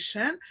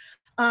generation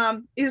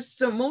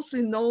is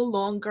mostly no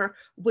longer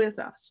with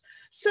us.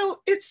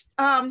 So it's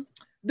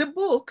the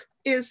book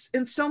is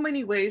in so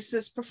many ways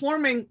is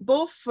performing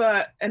both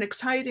an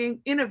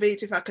exciting,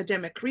 innovative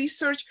academic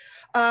research,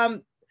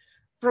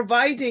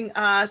 providing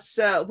us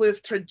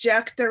with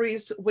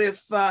trajectories,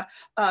 with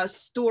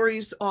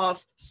stories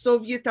of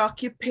Soviet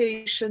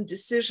occupation,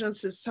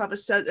 decisions, as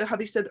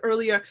Havi said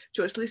earlier,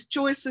 choiceless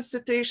choices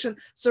situation,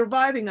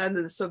 surviving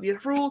under the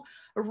Soviet rule,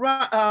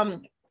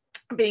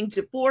 being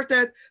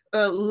deported,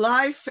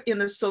 life in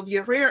the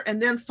Soviet rear,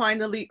 and then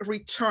finally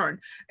return.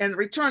 And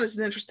return is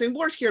an interesting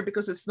word here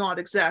because it's not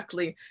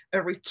exactly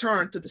a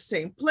return to the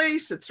same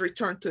place, it's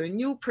return to a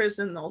new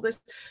prison and all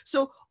this.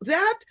 So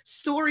that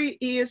story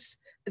is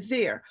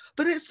there,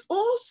 but it's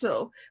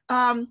also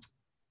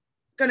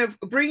kind of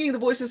bringing the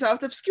voices out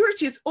of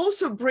obscurity. It's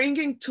also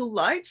bringing to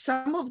light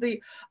some of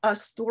the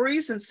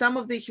stories and some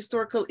of the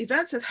historical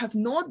events that have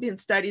not been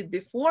studied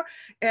before,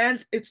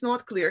 and it's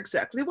not clear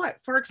exactly why.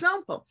 For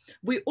example,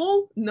 we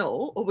all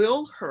know, or we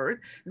all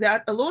heard,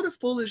 that a lot of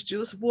Polish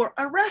Jews were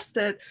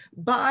arrested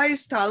by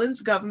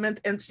Stalin's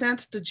government and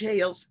sent to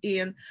jails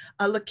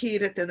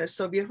located in the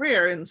Soviet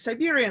rear, in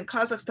Siberia and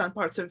Kazakhstan,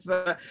 parts of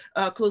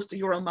close to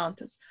Ural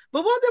Mountains.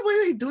 But what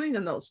were they doing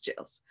in those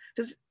jails?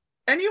 Does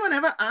anyone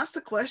ever asked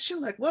the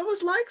question, like, what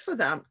was like for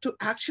them to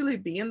actually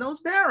be in those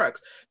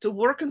barracks, to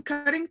work on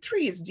cutting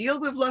trees, deal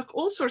with like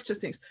all sorts of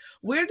things?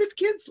 Where did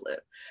kids live?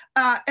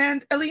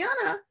 And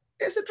Eliyana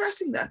is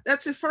addressing that.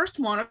 That's the first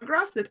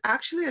monograph that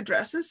actually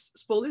addresses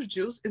Polish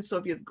Jews in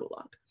Soviet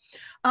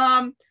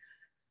Gulag.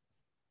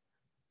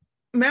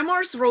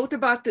 Memoirs wrote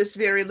about this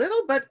very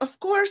little, but of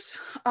course,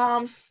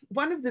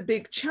 one of the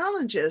big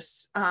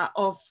challenges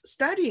of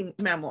studying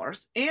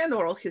memoirs and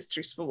oral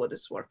histories, for what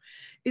it's worth,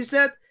 is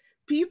that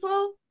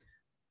people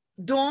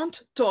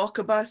don't talk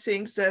about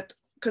things that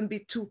can be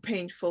too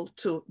painful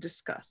to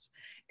discuss.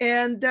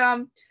 And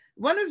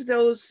one of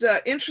those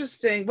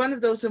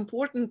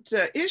important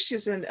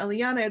issues, and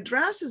Eliyana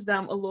addresses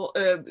them a lot,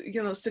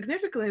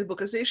 significantly in the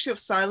book, is the issue of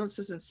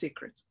silences and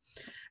secrets.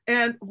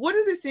 And what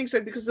are the things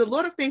that, because a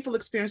lot of painful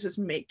experiences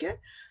make it,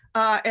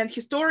 and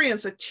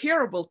historians are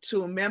terrible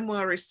to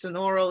memoirists and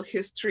oral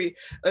history,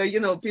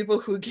 people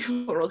who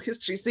give oral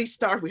histories, they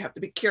start, we have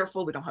to be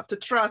careful, we don't have to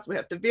trust, we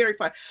have to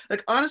verify.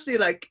 Like, honestly,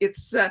 like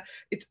it's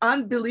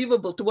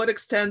unbelievable to what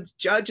extent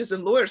judges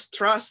and lawyers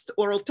trust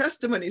oral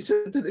testimonies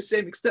to the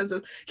same extent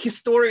that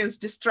historians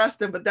distrust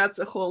them, but that's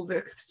a whole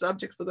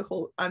subject for the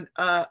whole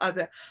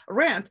other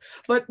rant.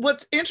 But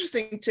what's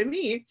interesting to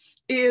me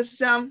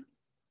is,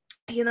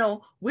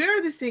 where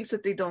are the things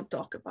that they don't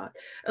talk about?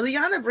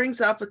 Eliyana brings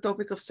up a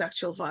topic of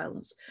sexual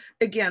violence.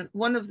 Again,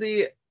 one of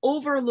the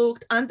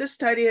overlooked,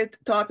 understudied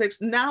topics.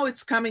 Now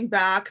it's coming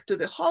back to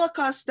the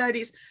Holocaust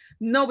studies.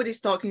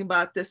 Nobody's talking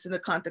about this in the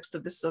context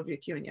of the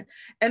Soviet Union.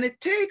 And it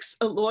takes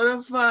a lot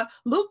of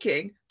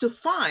looking to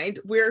find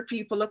where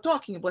people are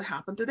talking, what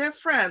happened to their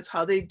friends,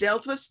 how they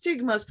dealt with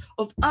stigmas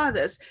of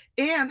others,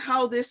 and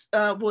how this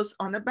was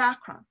on the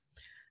background.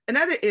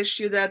 Another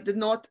issue that did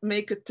not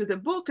make it to the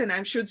book, and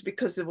I'm sure it's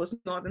because it was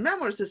not in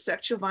memoirs, is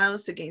sexual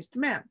violence against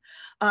men.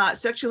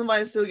 Sexual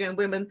violence against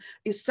women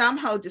is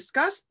somehow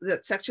discussed,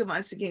 that sexual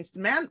violence against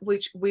men,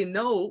 which we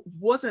know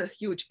was a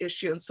huge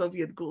issue in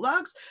Soviet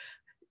gulags,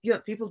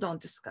 people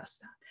don't discuss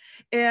that.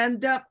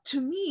 And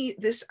to me,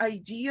 this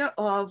idea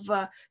of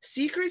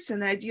secrets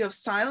and the idea of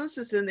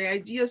silences and the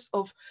ideas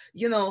of,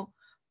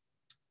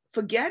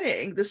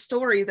 forgetting the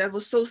story that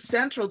was so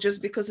central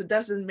just because it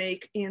doesn't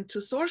make into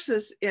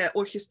sources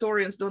or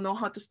historians don't know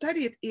how to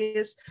study it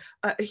is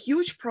a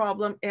huge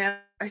problem. And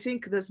I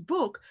think this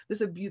book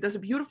does a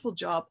beautiful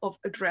job of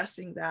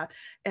addressing that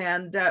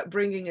and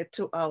bringing it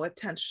to our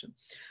attention.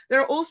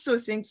 There are also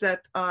things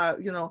that,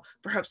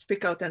 perhaps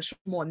pick our attention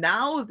more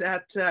now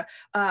that,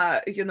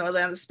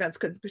 Eliyana spends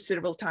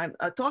considerable time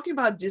talking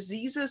about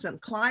diseases and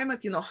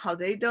climate, how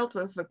they dealt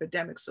with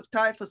epidemics of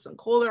typhus and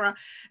cholera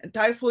and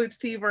typhoid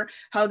fever,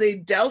 how they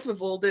dealt with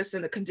all this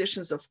in the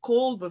conditions of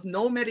cold, with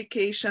no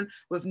medication,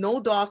 with no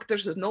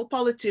doctors, with no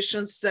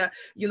politicians,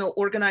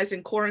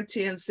 organizing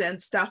quarantines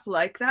and stuff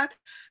like that.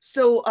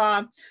 So,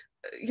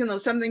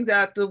 something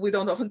that we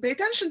don't often pay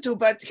attention to,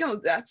 but,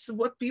 that's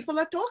what people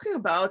are talking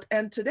about.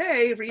 And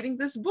today, reading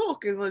this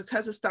book, it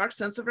has a stark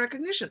sense of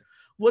recognition.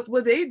 What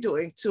were they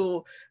doing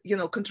to,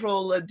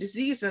 control a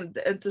disease and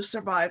to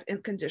survive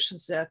in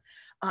conditions that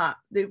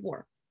they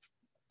were?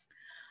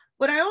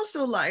 What I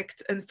also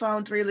liked and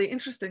found really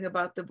interesting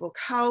about the book,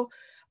 how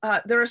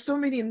there are so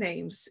many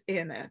names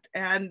in it,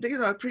 and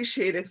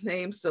appreciated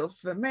names of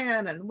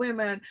men and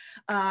women,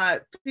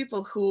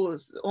 people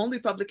whose only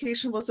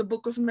publication was a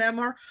book of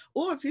memoir,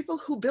 or people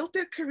who built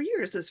their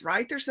careers as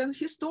writers and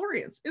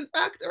historians. In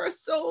fact, there are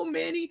so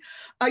many,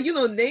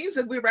 names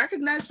that we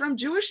recognize from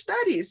Jewish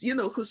studies,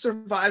 who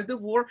survived the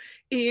war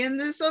in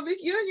the Soviet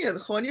Union: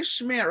 Honi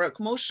Shmerek,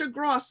 Moshe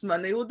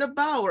Grossman, Yehuda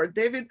Bauer,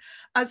 David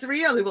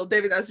Azrieli. Well,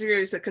 David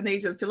Azrieli is a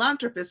Canadian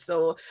philanthropist,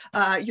 so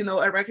I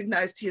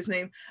recognized his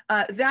name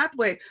that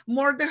way.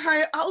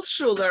 Mordechai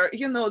Altshuler,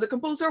 the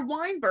composer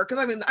Weinberg.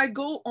 I mean, I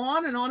go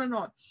on and on and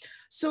on.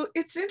 So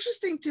it's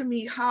interesting to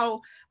me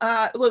how,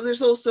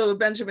 there's also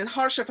Benjamin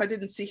Harshev. I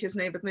didn't see his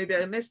name, but maybe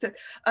I missed it.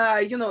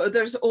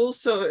 There's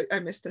also, I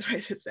missed it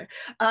right there.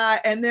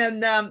 And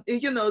then,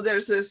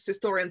 there's this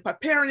historian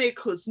Papernik,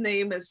 whose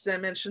name is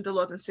mentioned a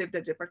lot in Save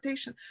the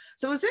Deportation.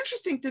 So it was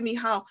interesting to me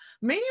how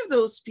many of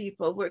those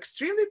people were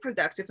extremely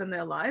productive in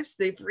their lives.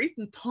 They've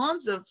written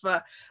tons of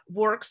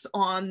works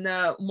on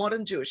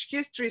modern Jewish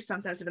history,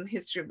 sometimes even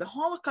history of the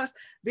Holocaust,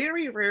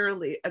 very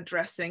rarely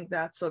addressing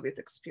that Soviet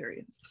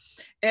experience.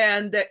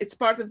 And it's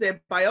part of their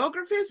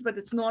biographies, but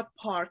it's not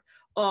part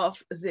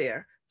of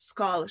their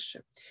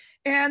scholarship.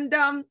 And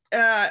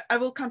I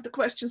will come to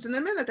questions in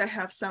a minute. I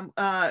have some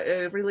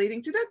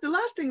relating to that. The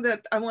last thing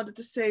that I wanted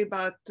to say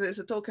about, as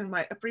a token,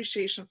 my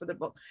appreciation for the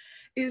book,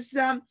 is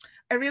I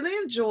really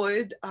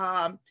enjoyed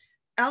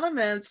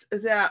elements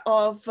that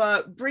of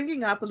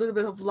bringing up a little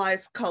bit of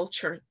life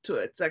culture to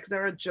it. Like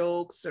there are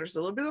jokes, there's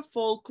a little bit of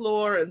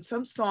folklore and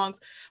some songs.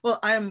 Well,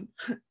 I'm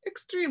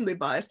extremely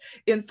biased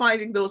in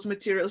finding those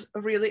materials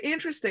really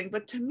interesting,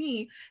 but to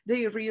me,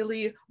 they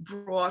really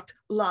brought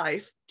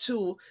life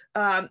to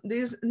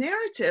these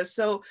narratives.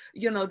 So,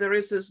 there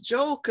is this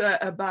joke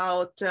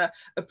about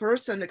a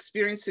person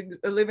experiencing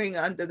living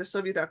under the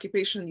Soviet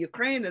occupation in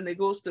Ukraine, and he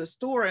goes to a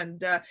store,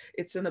 and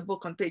it's in the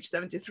book on page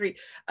 73,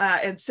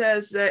 and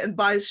says, and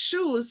buys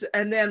shoes,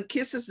 and then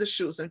kisses the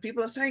shoes. And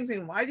people are saying to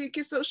him, why do you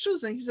kiss those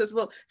shoes? And he says,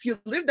 well, if you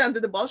lived under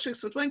the Bolsheviks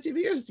for 20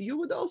 years, you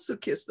would also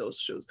kiss those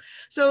shoes.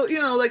 So,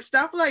 like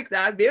stuff like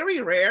that, very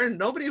rare.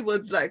 Nobody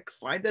would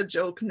find that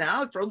joke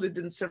now. It probably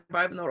didn't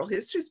survive in oral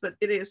histories, but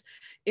it is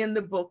in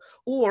the book.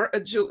 Or a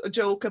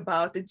joke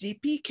about the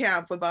DP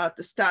camp, about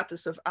the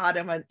status of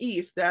Adam and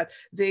Eve, that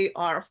they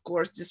are, of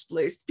course,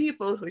 displaced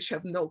people which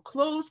have no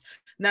clothes,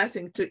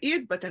 nothing to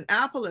eat but an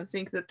apple, and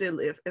think that they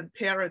live in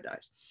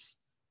paradise.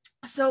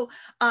 So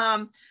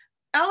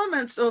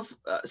elements of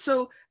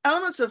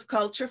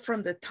culture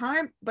from the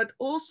time, but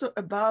also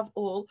above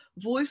all,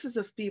 voices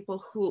of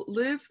people who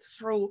lived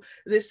through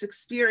this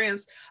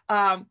experience,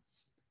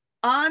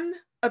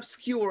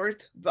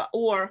 unobscured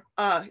or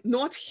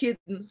not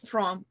hidden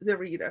from the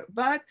reader,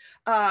 but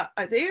are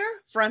there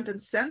front and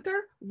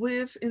center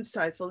with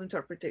insightful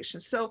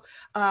interpretation. So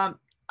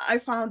I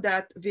found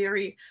that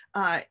very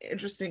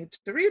interesting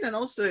to read, and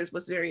also it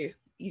was very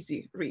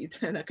easy read.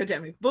 An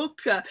academic book,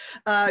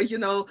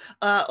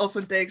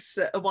 often takes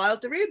a while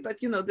to read, but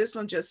this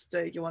one just,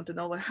 you want to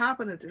know what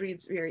happened, it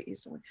reads very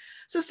easily.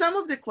 So some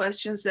of the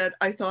questions that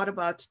I thought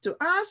about to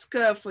ask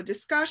for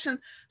discussion.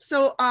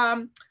 So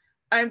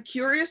I'm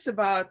curious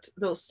about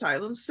those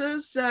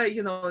silences,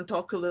 and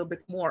talk a little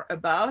bit more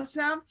about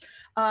them.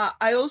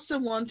 I also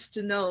want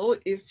to know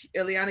if,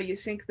 Eliyana, you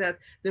think that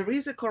there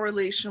is a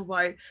correlation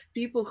why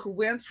people who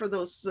went for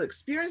those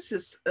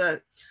experiences,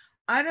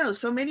 I don't know,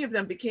 so many of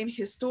them became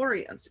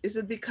historians. Is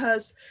it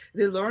because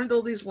they learned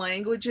all these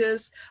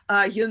languages,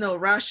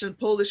 Russian,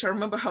 Polish? I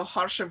remember how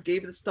Harshev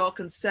gave this talk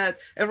and said,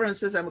 everyone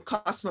says I'm a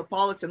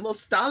cosmopolitan. Well,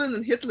 Stalin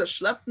and Hitler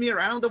schlepped me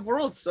around the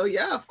world. So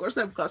yeah, of course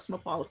I'm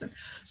cosmopolitan.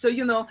 So,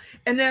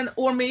 and then,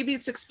 or maybe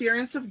it's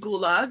experience of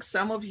Gulag.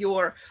 Some of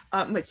your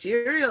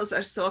materials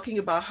are talking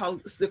about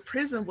how the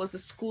prison was a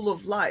school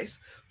of life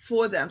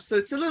for them. So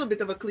it's a little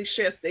bit of a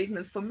cliche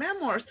statement for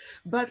memoirs,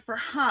 but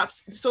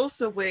perhaps it's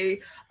also a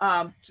way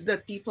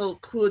that people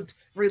could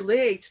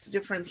relate to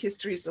different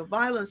histories of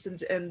violence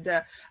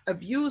and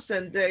abuse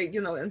and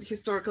and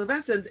historical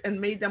events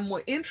and made them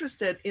more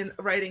interested in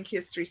writing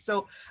history.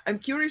 So I'm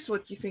curious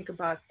what you think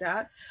about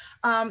that.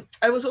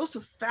 I was also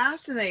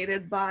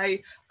fascinated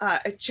by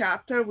a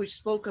chapter which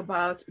spoke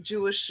about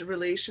Jewish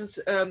relations,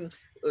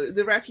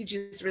 the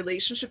refugees'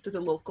 relationship to the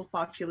local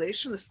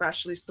population,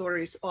 especially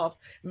stories of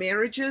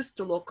marriages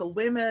to local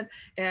women.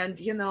 And,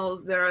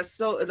 there are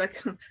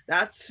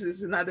that's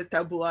another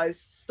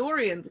tabooized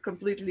story and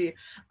completely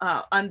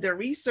under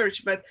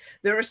research, but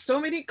there are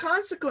so many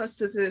consequences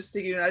to this.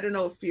 I don't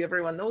know if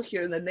everyone know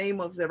here the name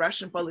of the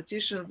Russian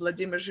politician,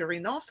 Vladimir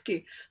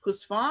Zhirinovsky,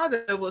 whose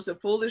father was a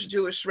Polish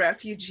Jewish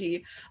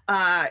refugee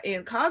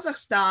in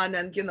Kazakhstan.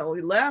 And, he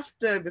left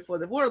before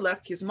the war,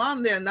 left his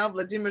mom there. And now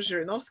Vladimir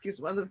Zhirinovsky is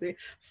one of the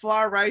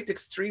far-right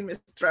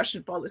extremist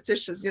Russian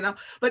politicians,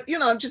 but,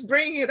 I'm just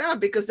bringing it up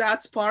because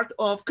that's part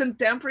of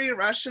contemporary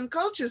Russian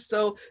culture.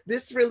 So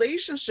this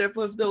relationship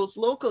with those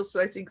locals,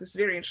 I think is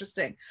very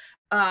interesting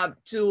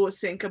to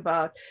think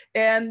about.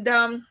 And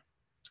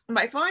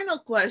my final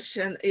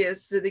question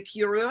is the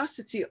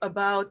curiosity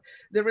about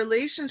the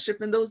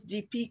relationship in those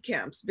DP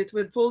camps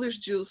between Polish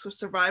Jews who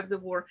survived the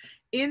war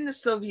in the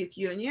Soviet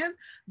Union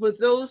with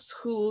those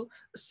who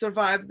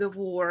survived the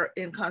war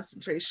in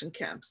concentration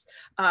camps.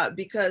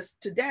 Because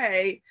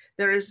today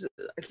there is,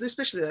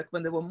 especially like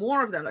when there were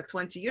more of them, like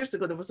 20 years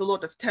ago, there was a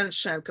lot of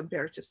tension,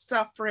 comparative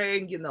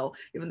suffering,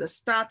 even the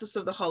status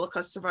of the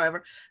Holocaust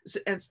survivor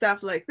and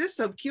stuff like this.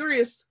 So I'm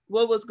curious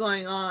what was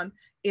going on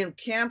in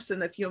camps,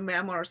 and a few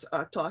memoirs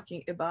are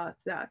talking about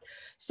that.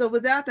 So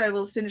with that, I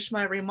will finish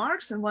my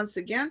remarks. And once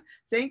again,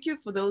 thank you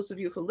for those of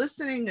you who are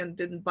listening and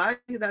didn't buy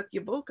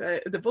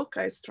the book,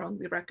 I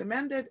strongly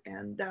recommend it.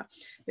 And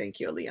thank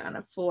you,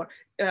 Eliyana, for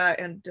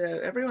and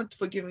everyone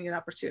for giving me an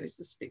opportunity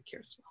to speak here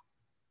as well.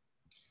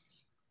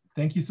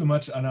 Thank you so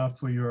much, Anna,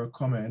 for your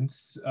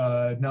comments.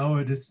 Now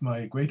it is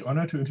my great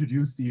honor to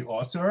introduce the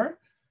author.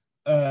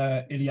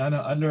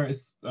 Eliyana Adler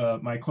is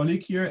my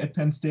colleague here at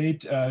Penn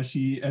State.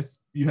 She, as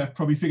you have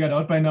probably figured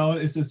out by now,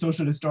 is a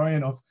social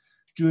historian of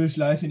Jewish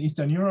life in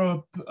Eastern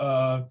Europe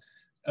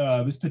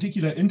with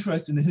particular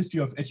interest in the history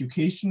of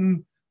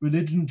education,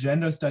 religion,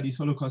 gender studies,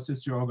 Holocaust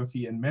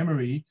historiography, and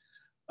memory.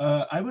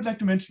 I would like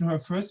to mention her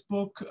first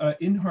book,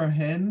 In Her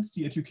Hands,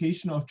 The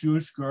Education of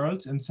Jewish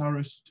Girls in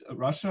Tsarist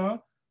Russia,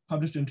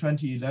 published in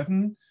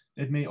 2011.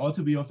 That may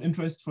also be of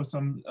interest for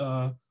some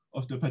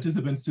of the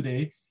participants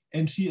today.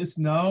 And she is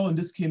now, and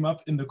this came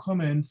up in the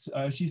comments,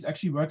 she's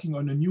actually working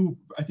on a new,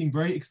 I think,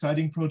 very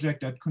exciting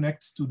project that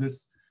connects to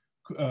this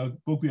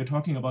book we are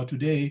talking about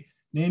today,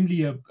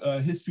 namely a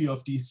history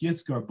of these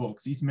Yizkor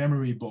books, these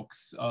memory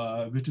books,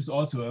 which is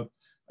also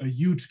a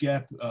huge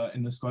gap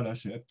in the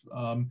scholarship.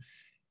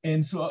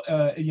 And so,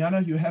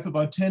 Eliyana, you have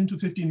about 10 to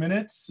 15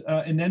 minutes,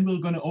 and then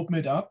we're going to open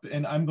it up,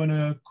 and I'm going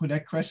to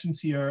collect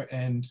questions here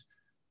and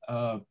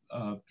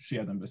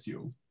share them with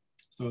you.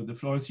 So the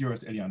floor is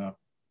yours, Eliyana.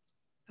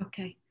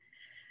 Okay.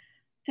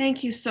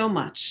 Thank you so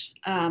much,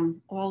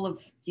 all of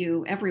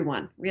you,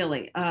 everyone,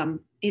 really.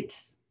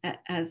 It's,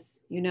 as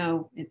you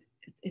know,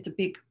 it's a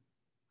big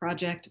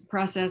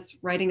process,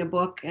 writing a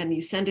book, and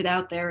you send it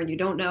out there and you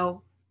don't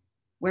know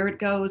where it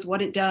goes,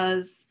 what it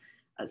does.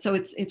 So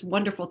it's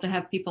wonderful to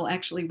have people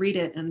actually read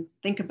it and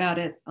think about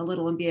it a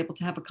little and be able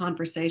to have a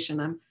conversation.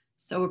 I'm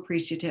so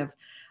appreciative.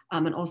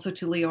 And also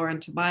to Lior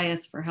and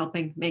Tobias for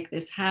helping make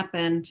this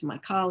happen, to my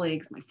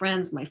colleagues, my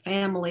friends, my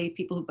family,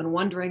 people who've been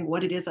wondering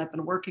what it is I've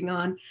been working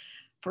on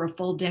for a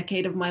full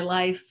decade of my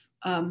life.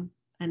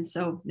 And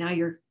so now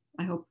you're,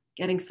 I hope,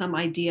 getting some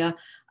idea.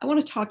 I want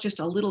to talk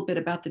just a little bit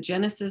about the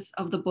genesis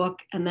of the book,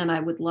 and then I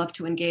would love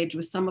to engage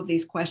with some of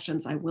these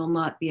questions. I will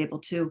not be able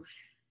to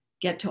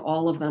get to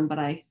all of them, but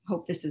I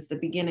hope this is the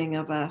beginning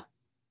of a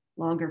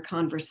longer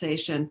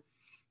conversation.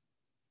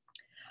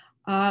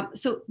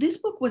 So this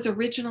book was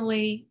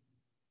originally,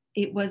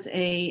 it was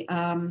a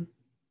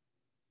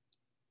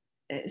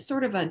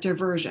sort of a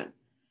diversion.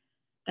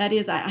 That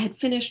is, I had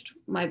finished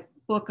my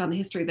book on the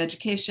history of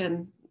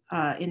education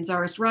in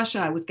Tsarist Russia.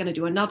 I was going to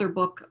do another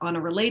book on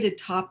a related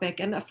topic,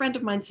 and a friend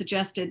of mine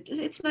suggested,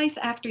 it's nice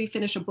after you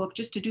finish a book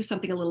just to do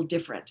something a little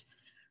different.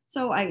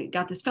 So I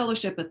got this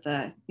fellowship at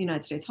the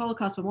United States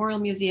Holocaust Memorial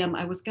Museum.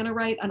 I was going to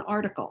write an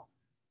article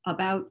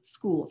about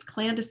schools,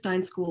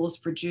 clandestine schools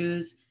for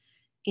Jews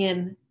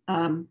in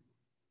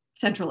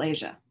Central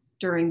Asia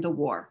during the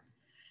war.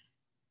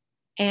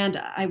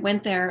 And I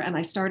went there and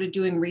I started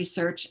doing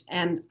research,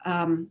 and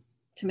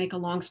to make a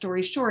long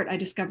story short, I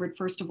discovered,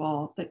 first of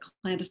all, that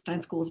clandestine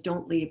schools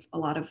don't leave a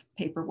lot of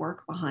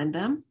paperwork behind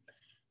them.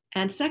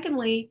 And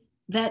secondly,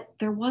 that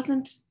there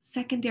wasn't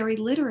secondary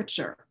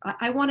literature.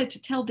 I wanted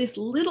to tell this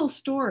little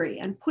story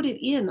and put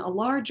it in a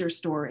larger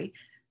story,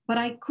 but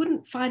I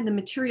couldn't find the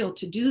material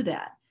to do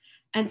that.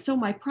 And so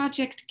my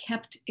project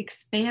kept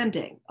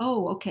expanding.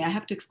 Oh, okay, I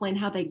have to explain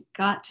how they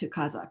got to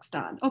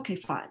Kazakhstan. Okay,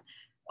 fine.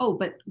 oh,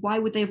 but why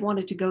would they have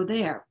wanted to go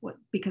there? What,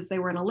 because they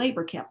were in a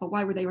labor camp. But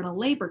why were they in a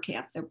labor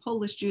camp? They're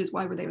Polish Jews.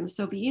 Why were they in the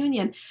Soviet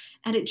Union?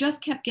 And it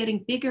just kept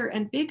getting bigger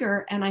and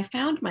bigger. And I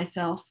found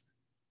myself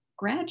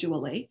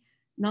gradually,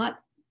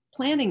 not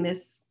planning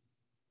this,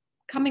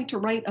 coming to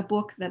write a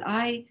book that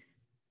I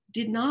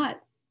did not,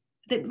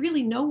 that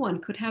really no one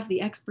could have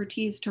the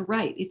expertise to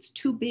write. It's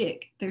too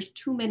big. There's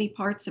too many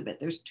parts of it.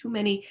 There's too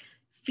many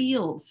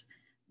fields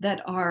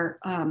that are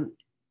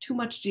too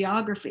much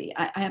geography.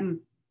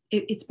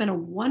 It's been a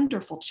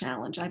wonderful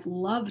challenge. I've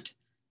loved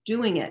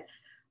doing it,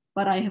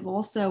 but I have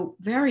also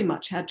very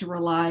much had to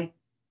rely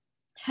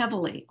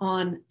heavily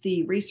on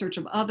the research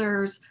of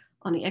others,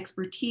 on the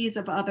expertise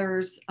of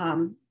others.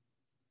 Some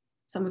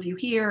of you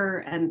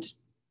here and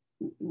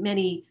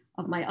many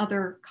of my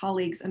other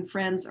colleagues and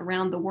friends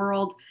around the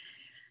world.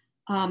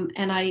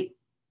 And I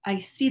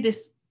see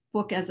this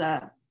book as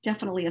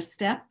definitely a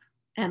step,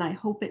 and I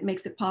hope it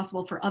makes it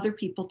possible for other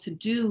people to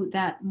do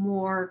that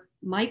more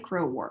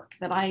micro work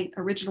that I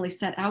originally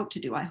set out to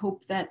do. I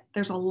hope that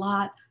there's a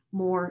lot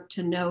more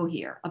to know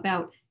here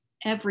about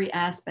every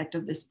aspect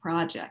of this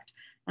project.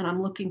 And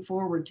I'm looking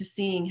forward to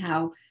seeing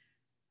how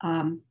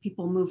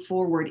people move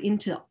forward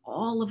into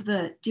all of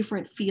the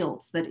different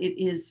fields that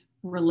it is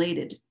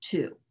related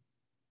to.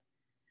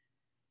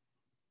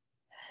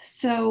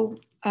 So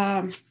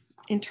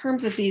in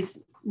terms of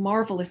these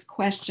marvelous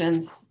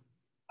questions,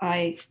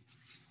 I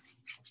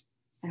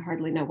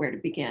hardly know where to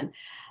begin.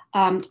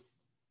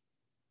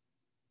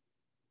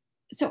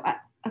 So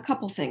a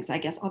couple things, I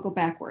guess. I'll go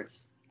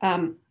backwards.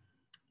 Anna,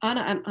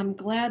 I'm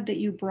glad that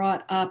you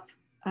brought up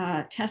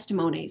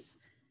testimonies,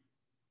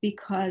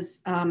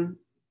 because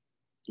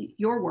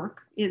your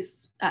work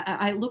is,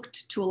 I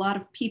looked to a lot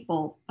of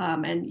people,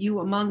 and you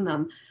among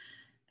them.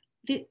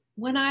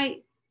 When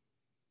I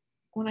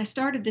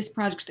started this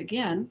project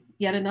again,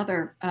 yet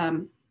another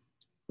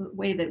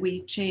way that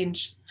we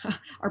change,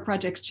 our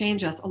projects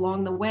change us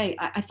along the way,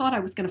 I thought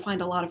I was going to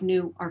find a lot of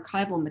new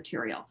archival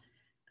material.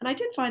 And I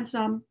did find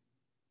some,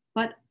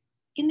 but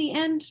in the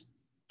end,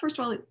 first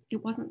of all,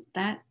 it wasn't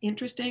that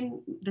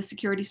interesting. The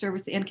security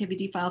service, the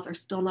NKVD files are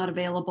still not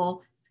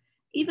available.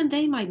 Even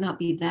they might not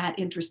be that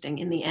interesting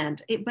in the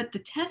end. But the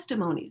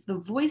testimonies, the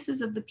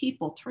voices of the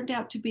people turned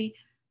out to be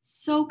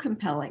so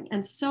compelling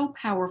and so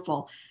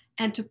powerful,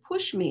 and to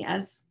push me,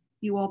 as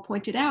you all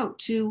pointed out,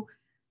 to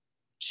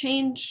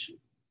change,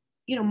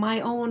 my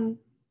own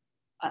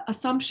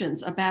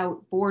assumptions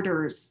about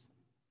borders,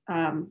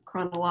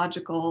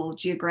 chronological,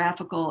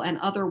 geographical, and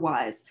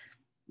otherwise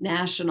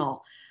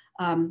national,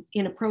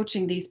 in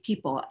approaching these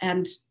people,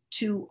 and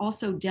to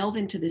also delve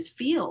into this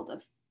field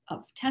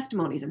of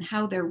testimonies and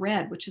how they're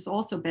read, which has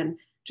also been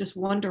just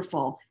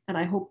wonderful. And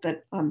I hope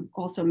that I'm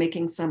also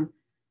making some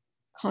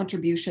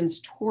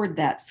contributions toward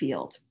that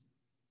field.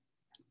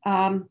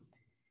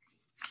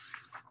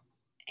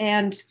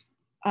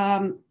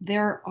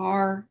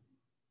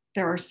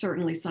 There are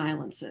certainly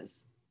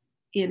silences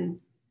in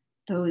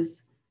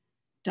those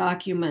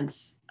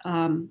documents,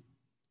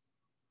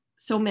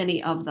 so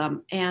many of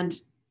them. And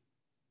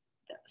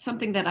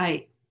something that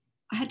I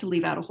had to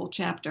leave out a whole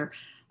chapter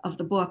of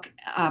the book,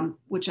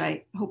 which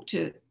I hope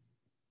to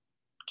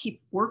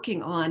keep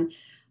working on.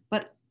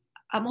 But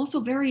I'm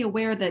also very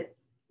aware that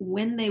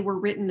when they were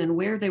written and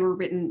where they were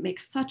written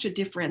makes such a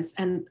difference.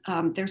 And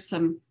there's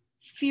some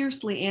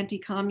fiercely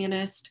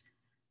anti-communist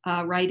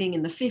writing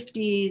in the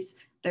 50s.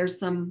 There's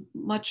some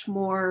much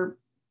more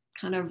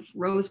kind of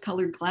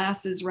rose-colored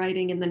glasses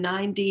writing in the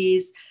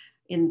 90s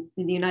in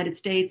the United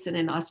States and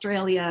in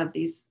Australia, of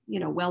these,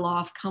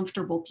 well-off,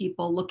 comfortable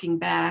people looking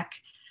back.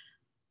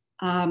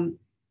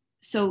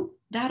 So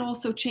that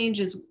also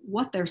changes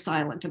what they're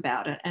silent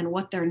about it and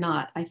what they're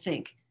not, I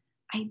think.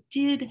 I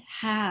did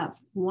have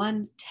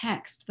one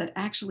text that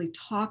actually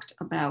talked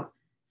about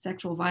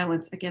sexual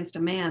violence against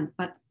a man,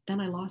 but then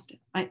I lost it.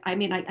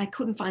 I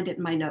couldn't find it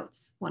in my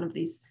notes. One of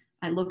these,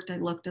 I looked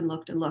and looked and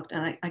looked and looked,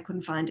 and I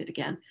couldn't find it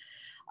again.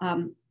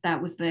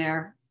 That was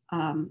there.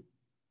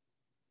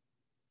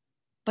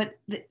 But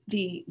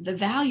the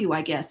value,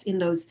 I guess, in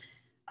those,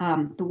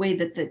 the way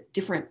that the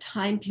different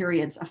time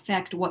periods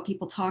affect what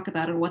people talk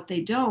about and what they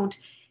don't,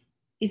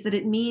 is that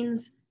it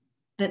means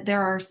that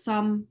there are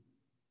some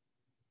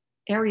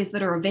areas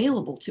that are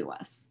available to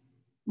us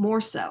more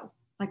so,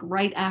 like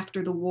right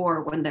after the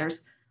war, when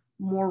there's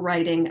more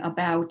writing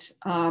about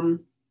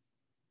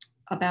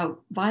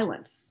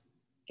violence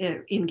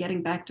in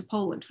getting back to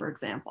Poland, for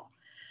example,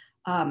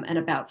 and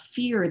about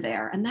fear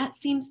there. And that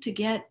seems to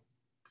get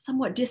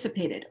somewhat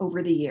dissipated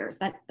over the years.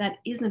 That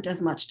isn't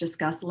as much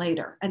discussed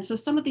later. And so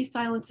some of these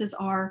silences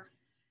are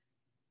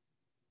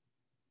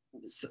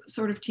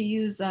sort of, to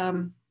use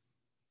Hannah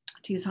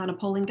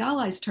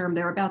Poling-Galai's term,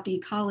 they're about the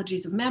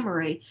ecologies of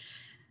memory.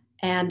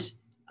 And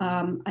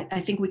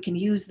I think we can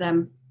use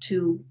them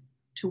to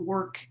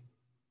work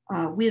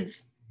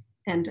with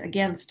and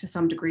against, to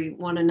some degree,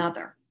 one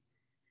another.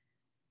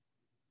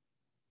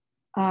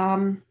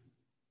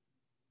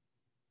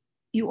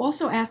 You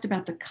also asked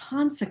about the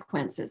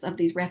consequences of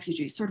these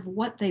refugees, sort of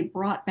what they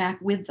brought back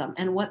with them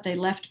and what they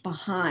left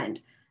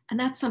behind. And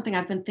that's something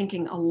I've been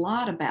thinking a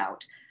lot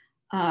about.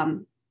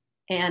 And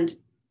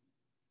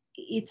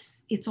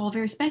it's all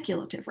very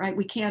speculative, right?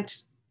 We can't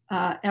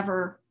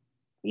ever,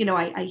 you know,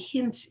 I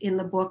hint in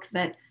the book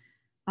that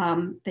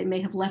they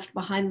may have left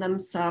behind them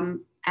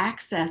some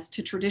access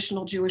to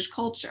traditional Jewish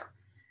culture,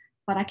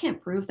 but I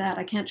can't prove that.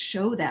 I can't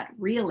show that,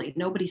 really.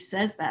 Nobody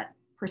says that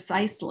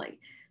precisely.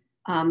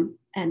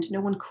 And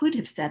no one could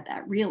have said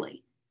that,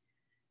 really.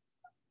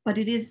 But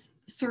it is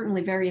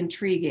certainly very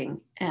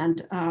intriguing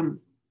and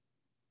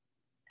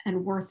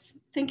worth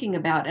thinking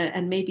about.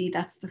 And maybe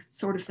that's the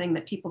sort of thing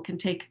that people can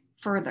take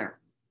further.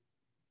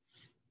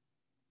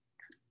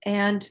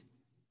 And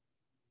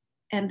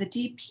the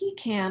DP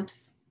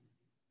camps,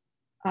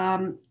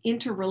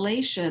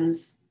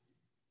 interrelations,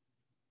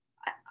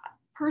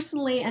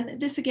 personally, and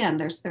this again,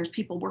 there's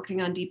people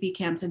working on DP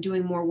camps and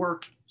doing more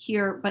work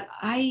here, but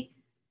I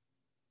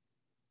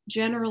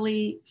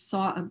generally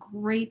saw a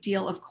great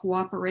deal of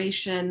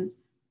cooperation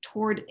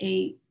toward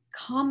a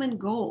common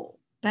goal.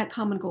 That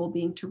common goal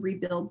being to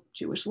rebuild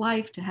Jewish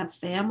life, to have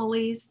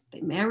families,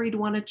 they married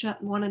one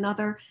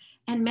another,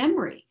 and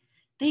memory.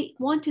 They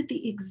wanted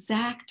the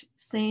exact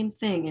same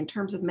thing in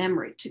terms of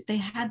memory. They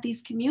had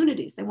these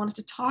communities. They wanted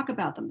to talk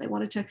about them. They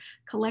wanted to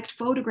collect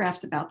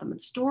photographs about them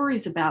and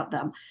stories about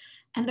them.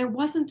 And there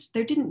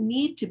didn't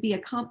need to be a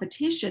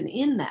competition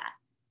in that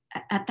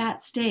at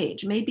that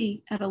stage.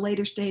 Maybe at a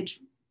later stage,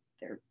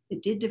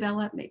 it did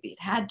develop, maybe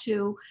it had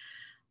to,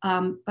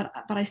 but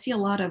I see a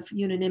lot of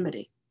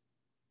unanimity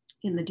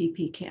in the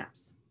DP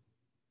camps.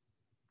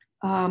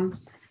 And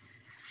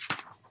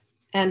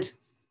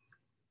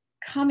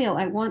Kamil,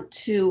 I want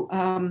to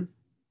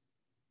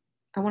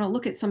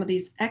look at some of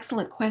these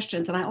excellent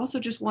questions, and I also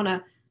just want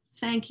to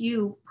thank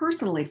you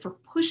personally for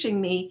pushing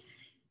me.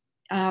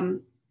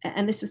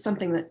 And this is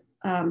something that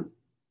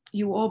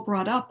you all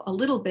brought up a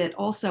little bit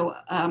also,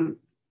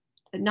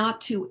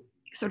 not to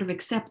sort of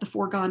accept the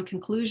foregone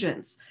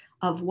conclusions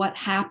of what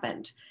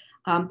happened,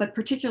 but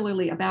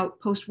particularly about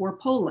post-war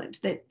Poland,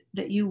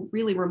 that you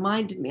really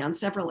reminded me on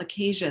several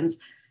occasions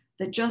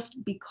that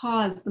just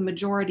because the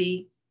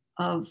majority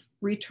of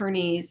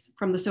returnees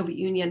from the Soviet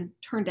Union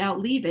turned out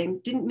leaving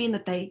didn't mean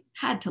that they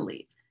had to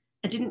leave.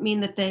 It didn't mean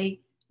that they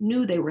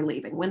knew they were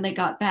leaving when they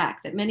got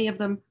back, that many of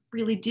them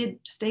really did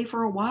stay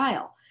for a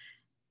while,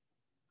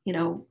 you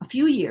know, a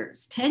few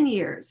years, 10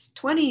 years,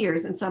 20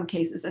 years in some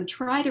cases, and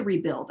try to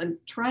rebuild and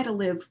try to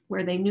live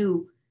where they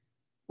knew,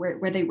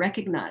 where they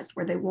recognized,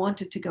 where they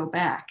wanted to go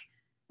back.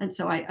 And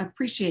so I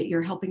appreciate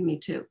your helping me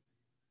to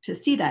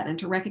see that and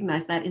to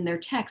recognize that in their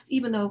text,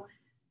 even though,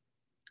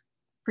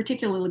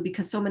 particularly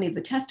because so many of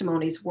the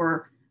testimonies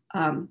were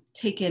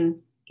taken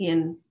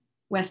in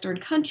Western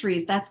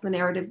countries, that's the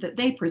narrative that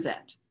they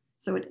present.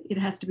 So it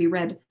has to be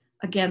read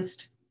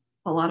against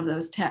a lot of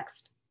those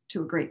texts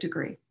to a great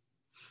degree.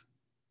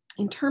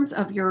 In terms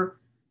of your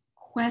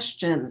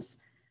questions,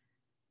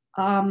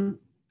 a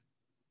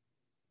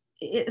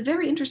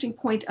very interesting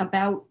point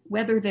about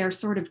whether they're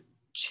sort of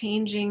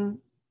changing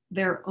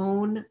their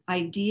own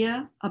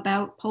idea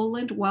about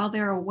Poland while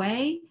they're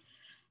away.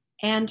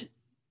 And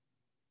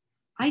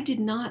I did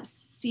not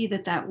see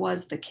that that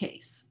was the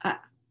case.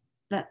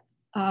 That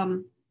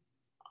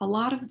a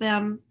lot of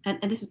them, and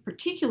this is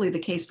particularly the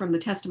case from the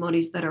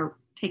testimonies that are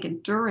taken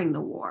during the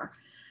war,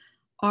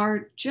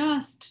 are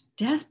just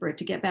desperate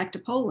to get back to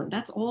Poland.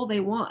 That's all they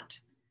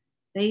want.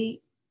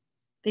 They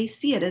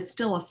see it as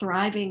still a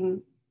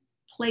thriving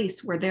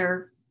place where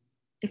they're,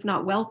 if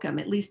not welcome,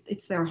 at least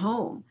it's their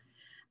home.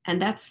 And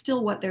that's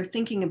still what they're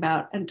thinking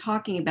about and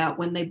talking about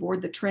when they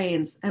board the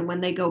trains and when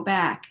they go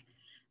back.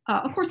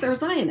 Of course, they're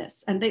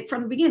Zionists, and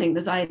from the beginning,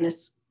 the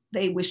Zionists,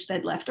 they wish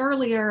they'd left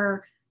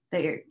earlier.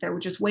 They were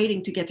just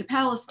waiting to get to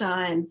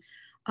Palestine.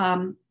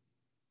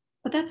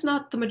 But that's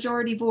not the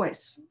majority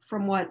voice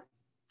from what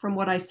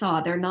I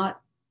saw. They're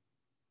not,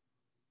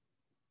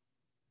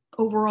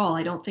 overall,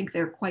 I don't think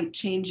they're quite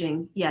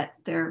changing yet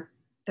their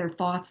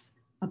thoughts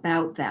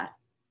about that.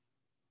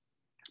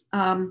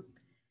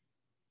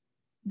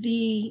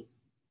 The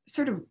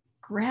sort of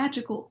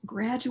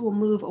gradual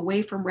move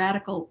away from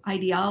radical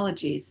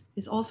ideologies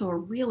is also a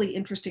really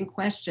interesting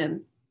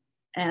question.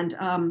 And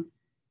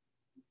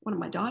one of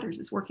my daughters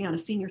is working on a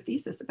senior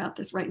thesis about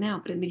this right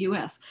now, but in the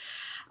US.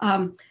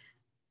 I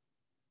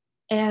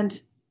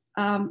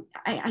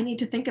need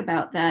to think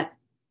about that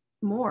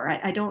more.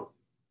 I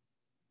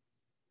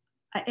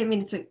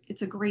mean,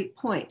 it's a great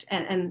point.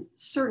 And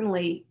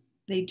certainly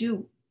they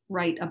do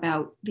write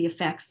about the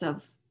effects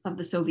of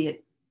the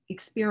Soviet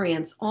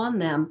experience on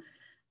them,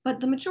 but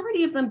the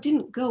majority of them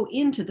didn't go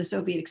into the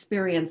Soviet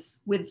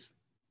experience with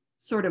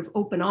sort of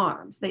open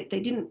arms. They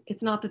didn't,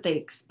 it's not that they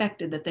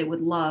expected that they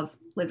would love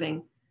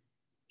living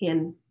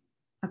in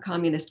a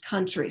communist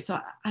country. So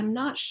I'm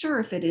not sure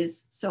if it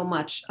is so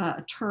much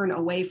a turn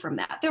away from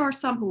that. There are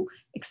some who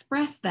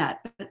express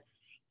that, but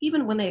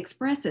even when they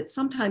express it,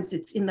 sometimes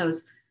it's in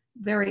those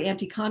very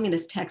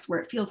anti-communist texts where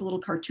it feels a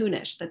little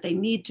cartoonish, that they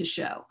need to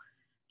show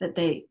that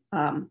they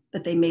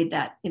made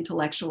that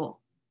intellectual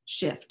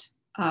shift.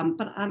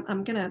 But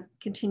I'm going to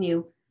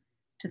continue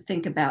to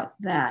think about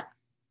that.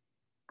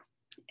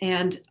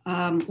 And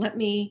let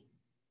me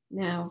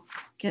now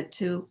get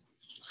to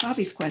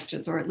Javi's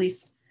questions, or at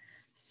least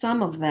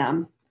some of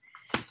them.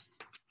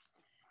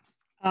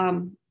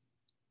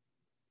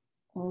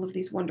 All of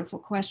these wonderful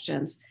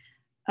questions.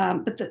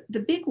 But the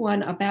big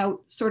one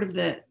about sort of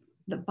the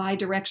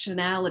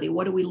bidirectionality,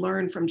 what do we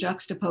learn from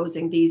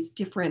juxtaposing these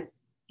different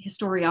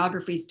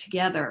historiographies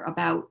together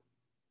about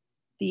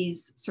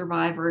these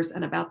survivors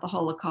and about the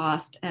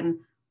Holocaust and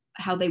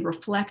how they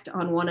reflect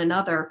on one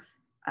another,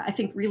 I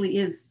think really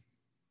is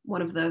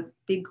one of the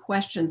big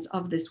questions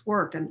of this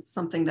work, and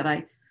something that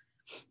I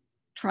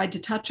tried to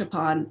touch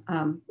upon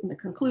in the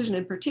conclusion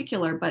in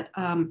particular, but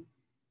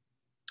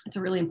it's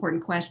a really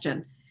important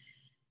question.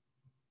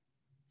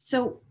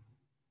 So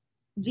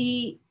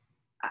the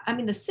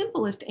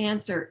simplest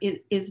answer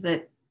is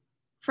that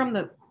from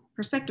the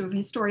perspective of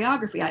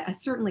historiography, I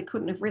certainly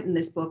couldn't have written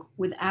this book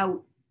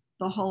without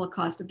the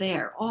Holocaust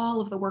there.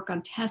 All of the work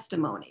on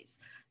testimonies,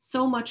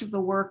 so much of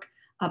the work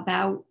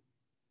about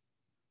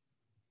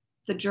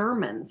the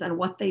Germans and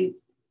what they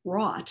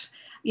wrought,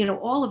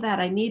 all of that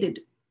I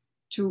needed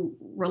to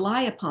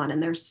rely upon.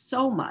 And there's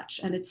so much,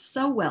 and it's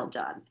so well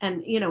done.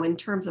 And, in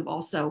terms of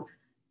also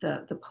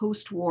the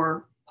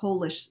post-war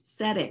Polish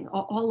setting,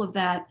 all of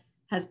that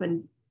has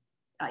been,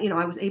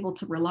 I was able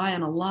to rely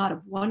on a lot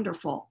of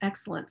wonderful,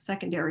 excellent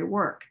secondary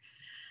work,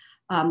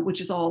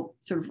 which is all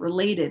sort of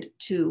related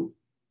to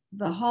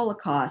the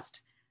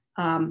Holocaust.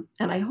 And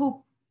I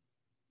hope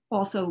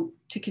also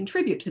to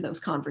contribute to those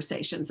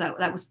conversations.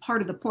 That was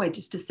part of the point,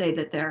 is to say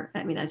that they're,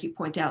 as you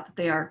point out, that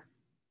they are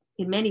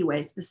in many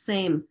ways the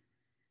same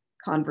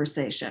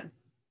conversation.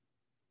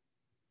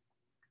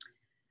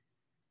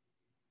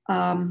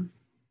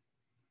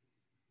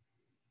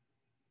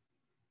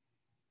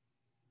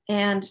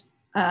 And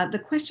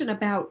the question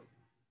about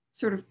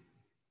sort of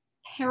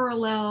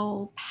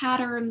parallel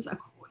patterns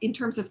in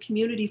terms of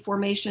community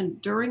formation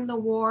during the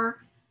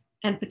war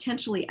and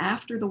potentially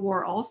after the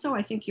war also,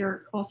 I think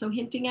you're also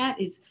hinting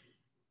at, is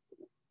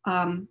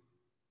a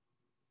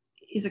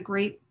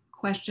great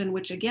question,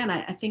 which again,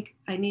 I think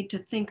I need to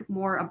think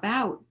more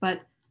about,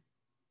 but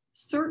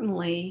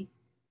certainly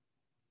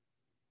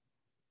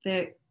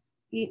the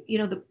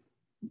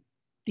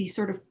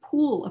sort of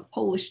pool of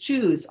Polish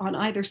Jews on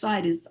either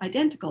side is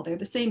identical. They're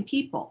the same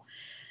people.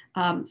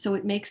 So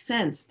it makes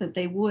sense that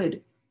they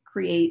would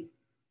create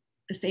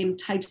the same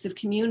types of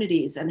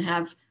communities and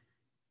have,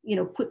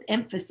 put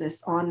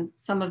emphasis on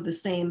some of the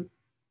same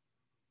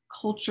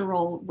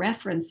cultural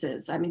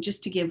references.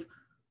 Just to give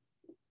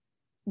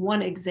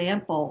one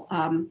example,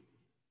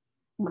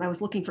 when I was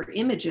looking for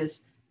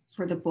images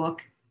for the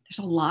book, there's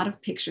a lot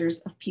of pictures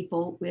of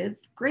people with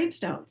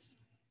gravestones.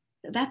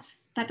 That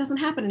doesn't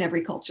happen in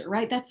every culture,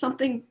 right? That's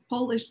something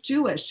Polish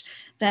Jewish,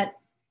 that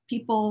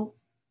people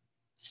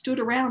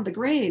stood around the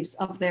graves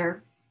of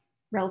their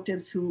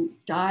relatives who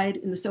died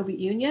in the Soviet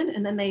Union,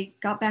 and then they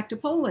got back to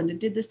Poland and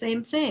did the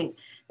same thing.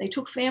 They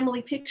took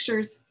family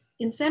pictures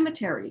in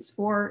cemeteries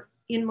or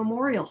in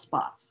memorial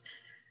spots.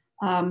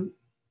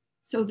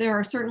 So there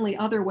are certainly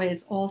other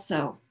ways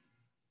also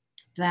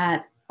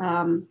that,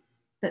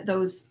 that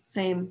those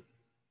same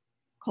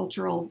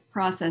cultural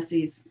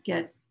processes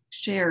get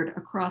shared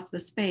across the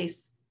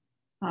space,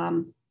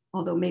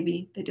 although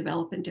maybe they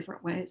develop in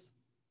different ways.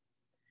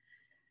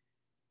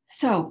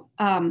 So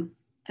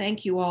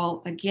thank you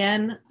all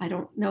again. I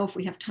don't know if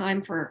we have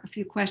time for a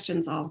few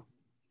questions. I'll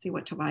see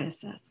what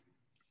Tobias says.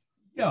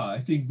 Yeah, I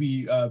think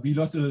we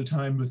lost a little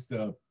time with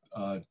the,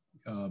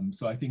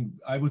 so I think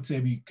I would say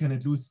we can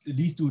at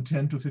least do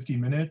 10 to 15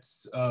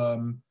 minutes.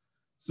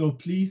 So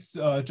please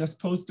just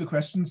post the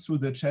questions through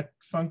the chat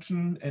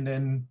function, and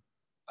then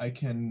I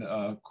can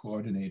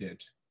coordinate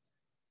it.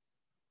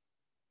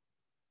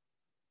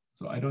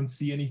 So I don't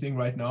see anything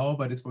right now,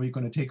 but it's probably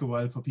going to take a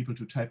while for people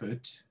to type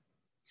it.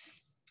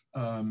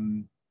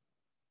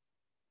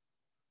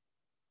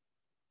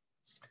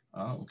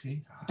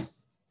 Okay.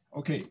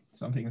 Okay,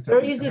 something is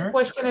happening. There is a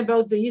question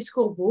about the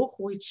Yizkor book,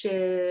 which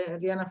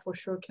Eliyana for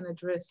sure can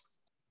address.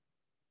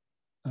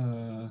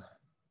 So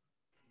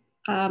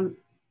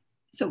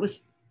it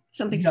was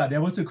something. Yeah,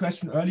 there was a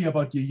question earlier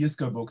about your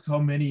Yizkor books. How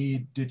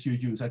many did you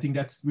use? I think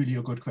that's really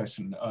a good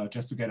question,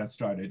 just to get us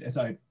started, as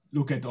I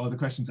look at all the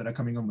questions that are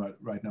coming on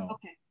right now.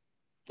 Okay.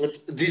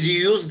 But did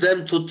you use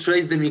them to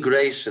trace the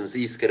migrations,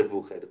 Yizkor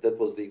Bucher? That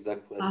was the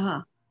exact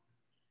question.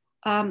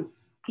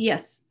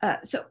 Yes.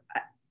 So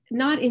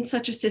not in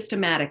such a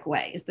systematic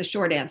way is the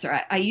short answer.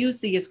 I use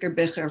the Yizkor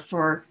Bucher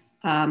for,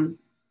 and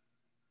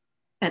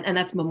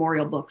that's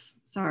memorial books,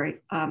 sorry,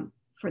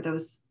 for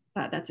those,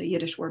 that's a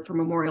Yiddish word for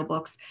memorial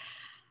books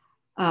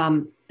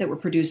that were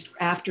produced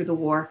after the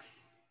war.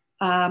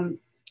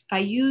 I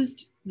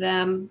used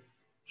them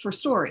for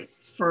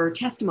stories, for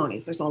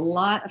testimonies. There's a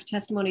lot of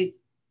testimonies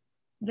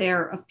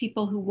there of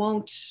people who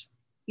won't,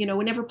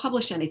 would never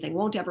publish anything,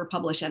 won't ever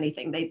publish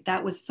anything.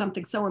 That was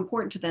something so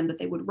important to them that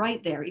they would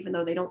write there, even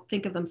though they don't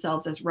think of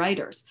themselves as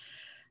writers.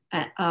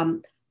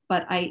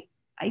 But I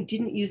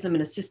didn't use them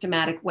in a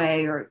systematic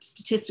way or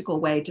statistical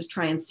way to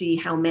try and see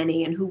how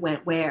many and who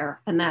went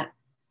where and that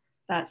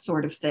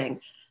sort of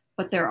thing.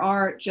 But there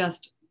are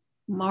just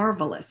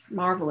marvelous,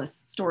 marvelous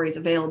stories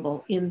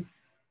available in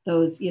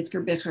those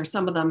Yizkor Bicher.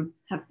 Some of them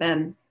have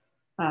been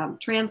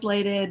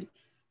translated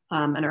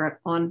and are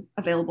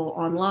available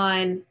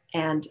online,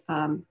 and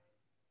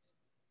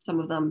some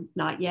of them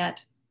not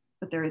yet,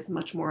 but there is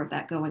much more of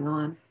that going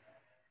on.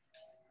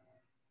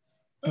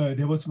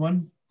 There was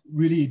one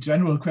really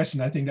general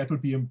question I think that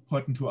would be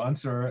important to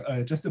answer,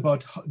 just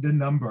about the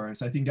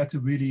numbers. I think that's a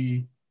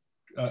really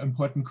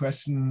important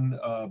question,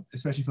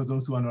 especially for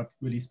those who are not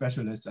really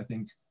specialists. I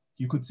think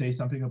you could say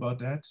something about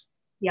that.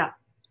 Yeah,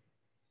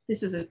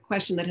 this is a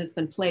question that has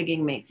been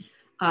plaguing me.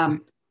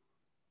 And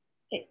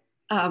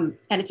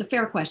it's a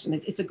fair question.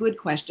 It's a good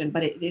question,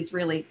 but it is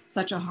really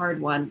such a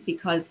hard one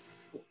because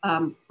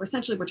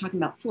essentially we're talking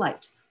about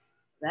flight.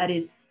 That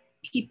is,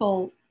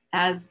 people,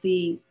 as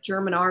the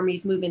German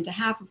armies move into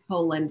half of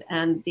Poland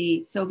and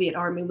the Soviet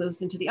army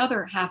moves into the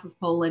other half of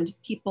Poland,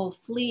 people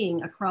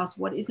fleeing across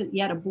what isn't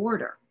yet a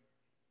border.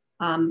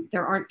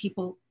 There aren't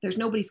people, there's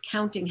nobody's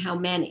counting how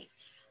many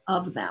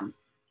of them.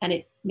 And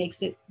it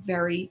makes it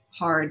very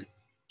hard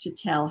to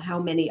tell how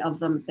many of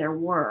them there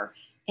were.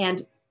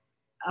 And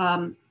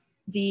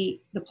the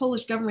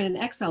Polish government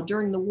in exile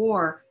during the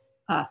war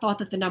thought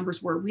that the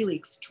numbers were really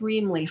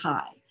extremely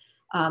high.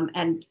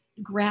 And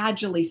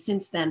gradually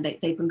since then,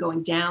 they've been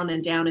going down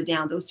and down and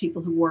down, those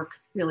people who work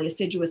really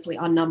assiduously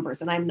on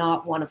numbers. And I'm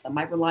not one of them.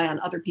 I rely on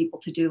other people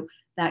to do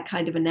that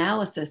kind of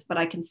analysis. But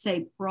I can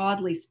say,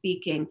 broadly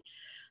speaking,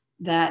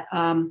 that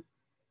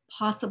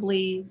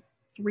possibly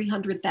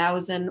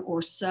 300,000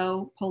 or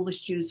so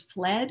Polish Jews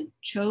fled,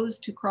 chose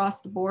to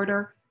cross the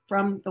border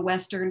from the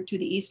western to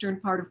the eastern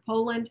part of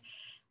Poland.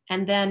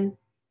 And then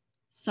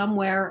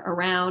somewhere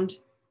around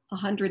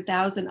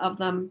 100,000 of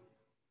them,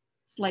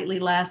 slightly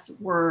less,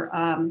 were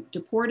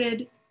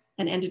deported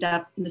and ended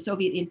up in the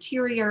Soviet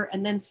interior.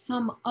 And then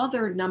some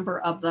other number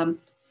of them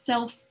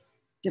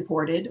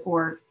self-deported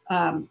or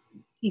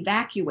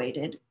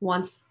evacuated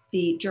once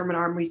the German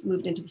armies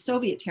moved into the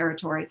Soviet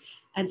territory.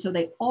 And so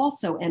they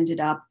also ended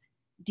up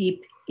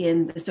deep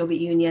in the Soviet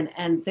Union.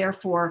 And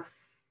therefore,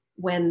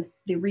 when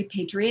the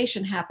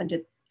repatriation happened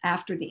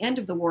after the end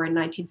of the war in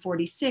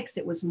 1946,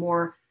 it was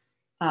more,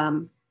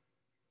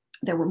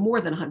 there were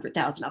more than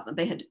 100,000 of them.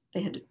 They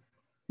had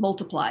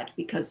multiplied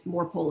because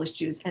more Polish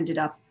Jews ended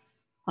up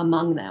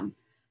among them.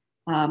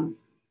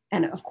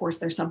 And of course,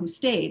 there's some who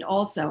stayed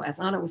also,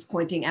 as Anna was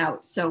pointing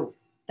out. So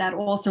that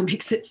also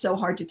makes it so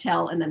hard to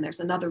tell. And then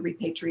there's another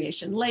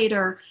repatriation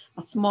later,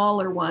 a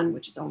smaller one,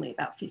 which is only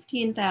about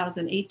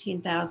 15,000,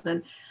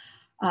 18,000.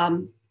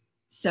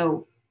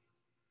 So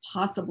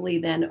possibly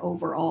then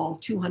overall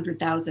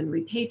 200,000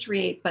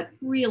 repatriate, but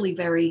really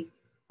very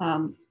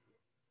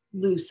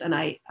loose. And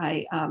I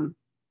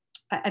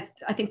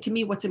think to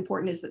me, what's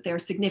important is that there are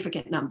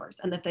significant numbers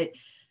and that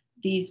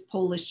these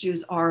Polish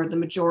Jews are the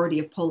majority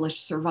of Polish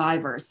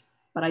survivors,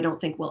 but I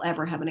don't think we'll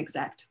ever have an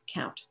exact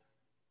count.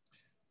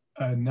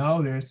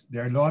 Now there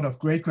are a lot of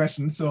great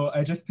questions. So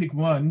I just pick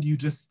one. You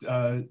just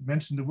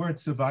mentioned the word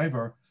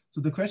survivor.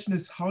 So the question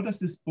is, how does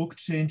this book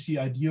change the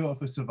idea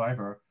of a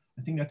survivor?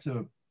 I think that's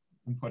an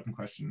important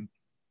question.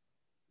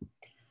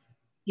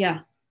 Yeah,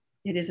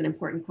 it is an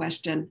important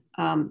question.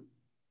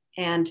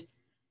 And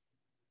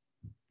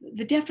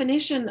the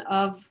definition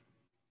of,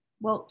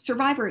 well,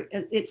 survivor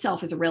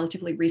itself is a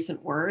relatively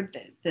recent word.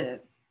 The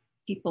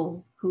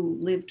people who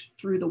lived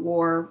through the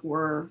war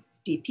were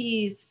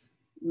DPs.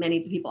 Many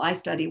of the people I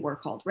study were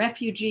called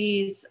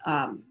refugees.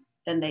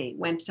 Then they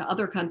went to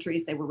other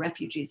countries. They were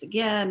refugees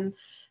again.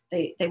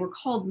 They were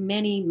called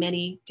many,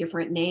 many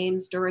different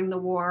names during the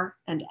war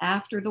and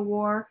after the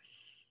war.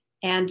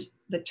 And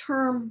the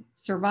term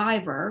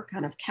survivor,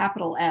 kind of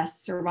capital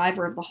S,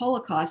 survivor of the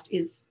Holocaust,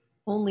 is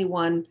only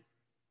one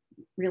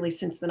really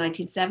since the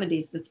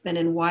 1970s that's been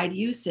in wide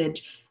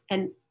usage.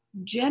 And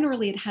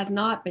generally it has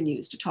not been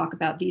used to talk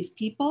about these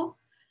people.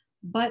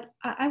 But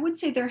I would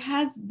say there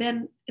has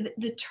been,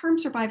 the term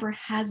survivor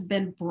has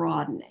been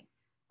broadening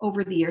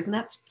over the years. And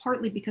that's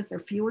partly because there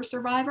are fewer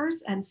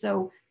survivors. And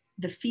so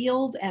the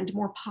field and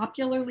more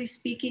popularly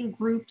speaking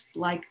groups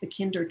like the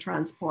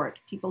Kindertransport,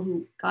 people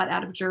who got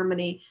out of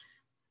Germany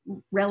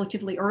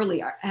relatively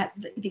early, are at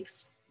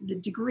the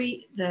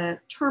degree, the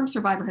term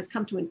survivor has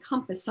come to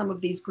encompass some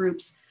of these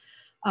groups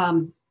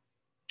who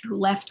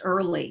left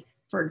early,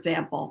 for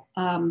example.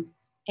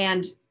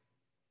 And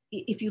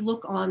if you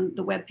look on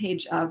the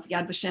webpage of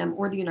Yad Vashem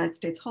or the United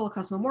States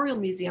Holocaust Memorial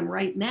Museum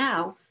right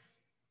now,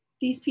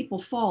 these people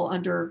fall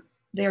under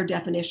their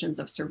definitions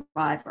of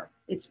survivor.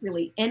 It's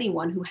really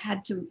anyone who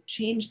had to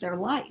change their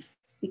life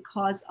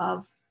because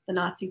of the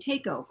Nazi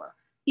takeover.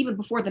 Even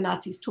before the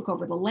Nazis took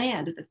over the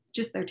land,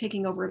 just their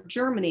taking over of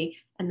Germany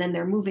and then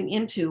they're moving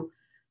into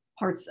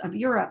parts of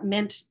Europe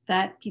meant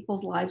that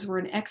people's lives were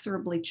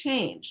inexorably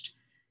changed.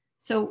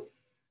 So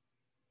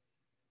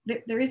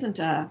there isn't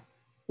a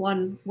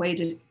one way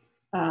to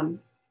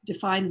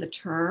define the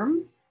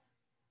term.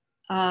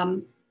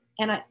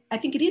 And I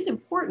think it is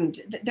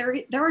important.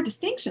 There are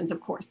distinctions, of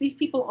course. These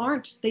people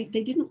they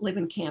didn't live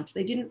in camps.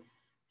 They didn't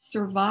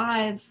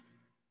survive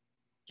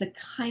the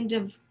kind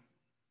of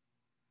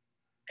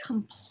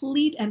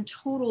complete and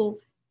total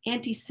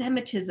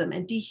anti-Semitism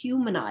and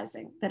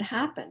dehumanizing that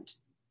happened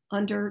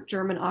under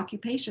German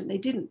occupation. They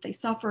didn't. They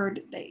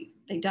suffered, they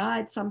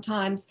died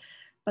sometimes,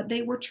 but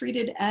they were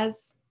treated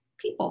as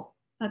people.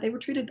 They were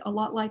treated a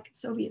lot like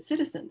Soviet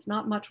citizens,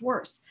 not much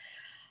worse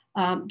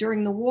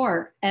during the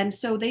war. And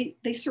so they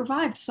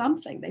survived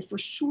something. They for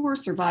sure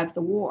survived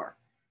the war,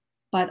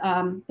 but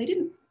they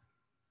didn't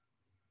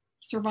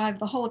survive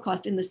the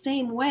Holocaust in the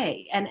same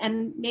way.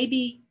 And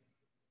maybe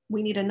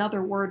we need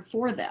another word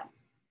for them,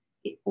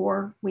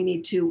 or we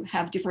need to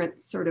have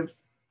different sort of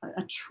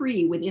a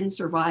tree within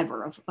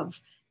survivor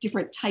of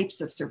different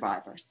types of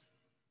survivors.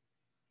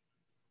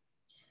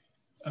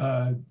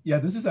 Yeah,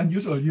 this is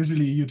unusual.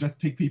 Usually you just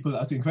pick people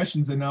asking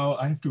questions, and now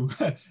I have to,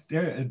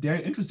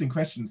 they're interesting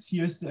questions.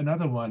 Here's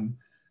another one.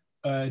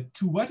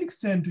 To what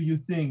extent do you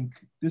think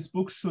this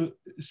book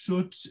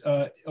should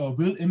or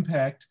will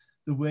impact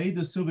the way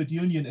the Soviet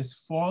Union is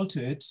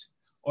faulted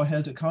or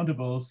held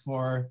accountable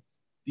for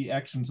the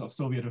actions of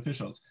Soviet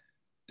officials?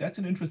 That's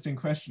an interesting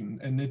question.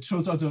 And it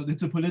shows also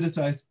it's a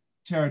politicized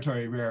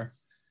territory we're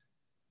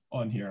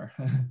on here.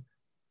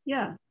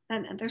 Yeah,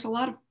 and there's a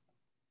lot of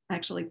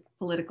actually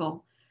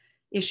political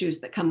issues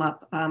that come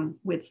up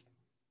with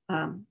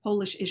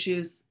Polish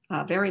issues,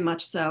 very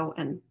much so,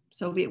 and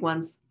Soviet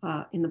ones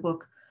in the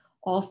book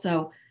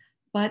also.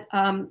 But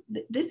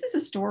this is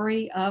a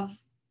story of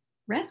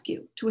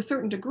rescue to a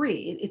certain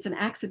degree. It's an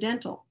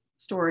accidental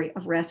story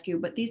of rescue,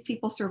 but these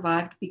people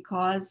survived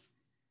because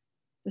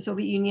the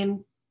Soviet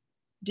Union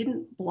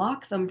didn't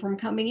block them from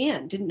coming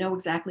in, didn't know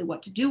exactly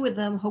what to do with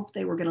them, hoped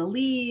they were going to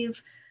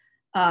leave,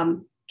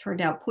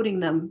 turned out putting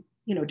them,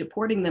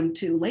 deporting them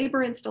to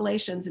labor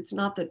installations. It's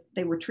not that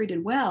they were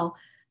treated well,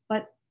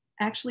 but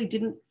actually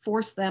didn't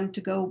force them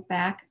to go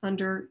back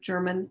under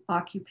German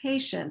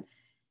occupation.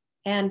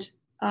 And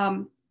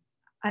I've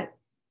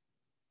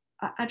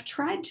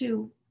tried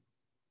to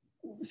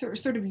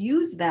sort of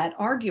use that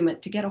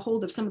argument to get a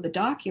hold of some of the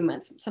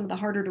documents, some of the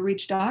harder to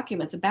reach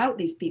documents about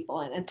these people,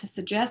 and to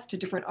suggest to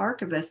different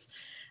archivists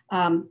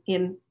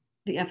in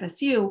the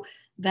FSU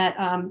that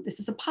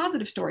this is a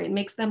positive story. It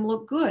makes them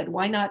look good.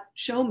 Why not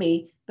show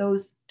me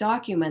those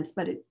documents?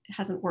 But it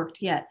hasn't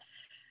worked yet.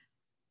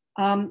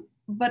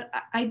 But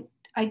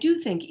I do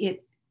think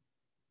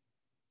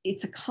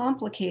it's a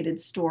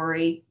complicated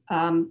story,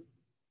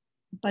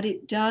 but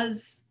it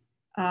does,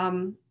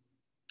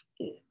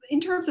 in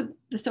terms of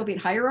the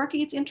Soviet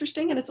hierarchy, it's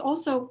interesting. And it's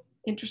also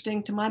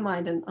interesting to my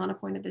mind, and Anna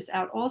pointed this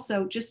out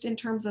also, just in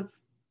terms of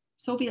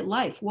Soviet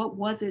life. What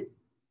was it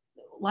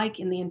like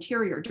in the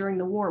interior during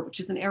the war, which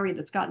is an area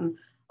that's gotten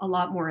a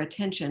lot more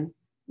attention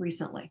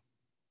recently?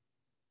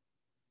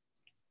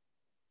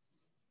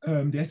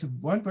 There's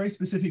one very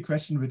specific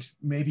question, which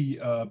may be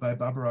by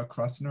Barbara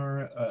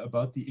Krasner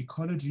about the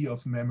ecology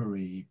of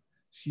memory.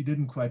 She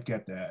didn't quite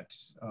get that.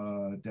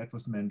 That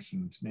was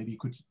mentioned. Maybe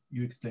could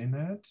you explain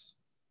that?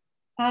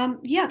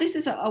 Yeah, this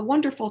is a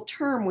wonderful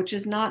term, which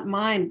is not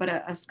mine, but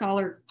a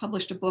scholar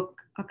published a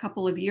book a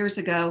couple of years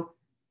ago,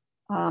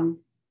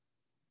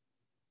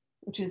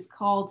 which is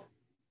called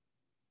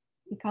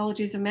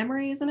Ecologies of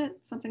Memory, isn't it?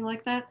 Something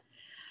like that.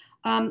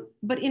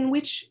 But in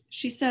which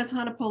she says,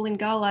 Hanna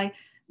Polin-Galai,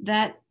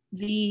 that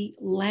the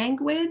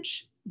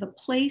language, the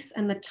place,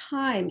 and the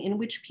time in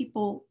which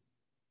people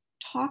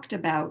talked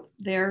about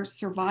their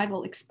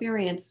survival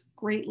experience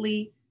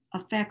greatly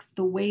affects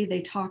the way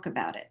they talk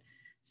about it.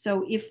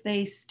 So if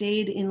they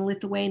stayed in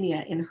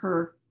Lithuania in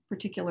her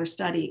particular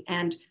study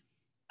and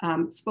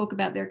spoke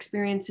about their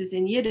experiences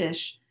in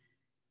Yiddish,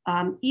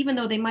 even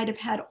though they might have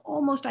had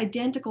almost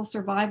identical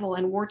survival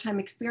and wartime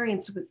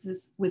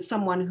experiences with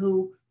someone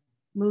who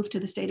moved to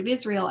the state of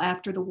Israel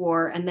after the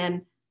war and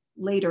then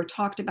later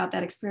talked about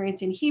that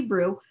experience in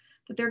Hebrew,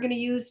 that they're going to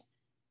use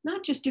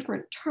not just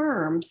different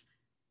terms,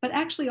 but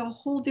actually a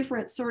whole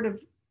different sort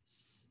of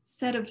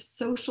set of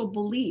social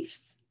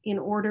beliefs in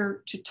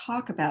order to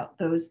talk about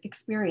those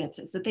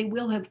experiences, that they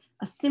will have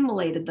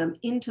assimilated them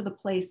into the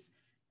place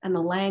and the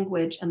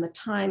language and the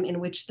time in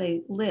which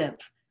they live.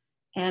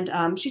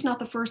 And she's not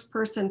the first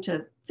person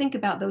to think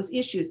about those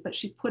issues, but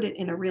she put it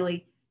in a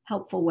really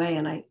helpful way,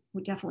 and I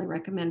would definitely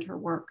recommend her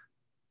work.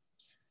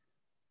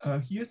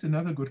 Here's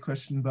another good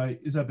question by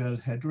Isabel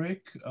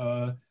Hedrick.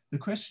 The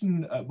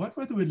question, what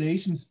were the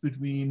relations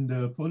between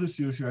the Polish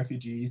Jewish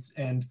refugees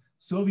and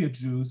Soviet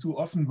Jews who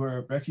often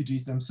were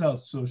refugees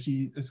themselves? So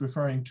she is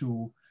referring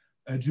to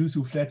Jews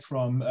who fled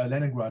from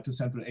Leningrad to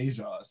Central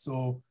Asia.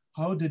 So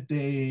how did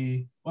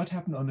they, what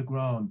happened on the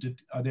ground?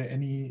 Is there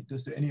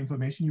any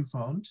information you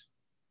found?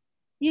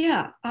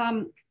 Yeah,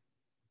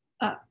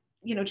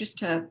 just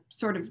to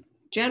sort of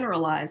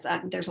generalize,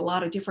 there's a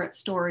lot of different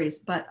stories,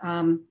 but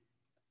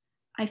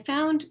I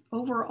found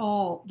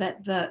overall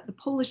that the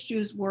Polish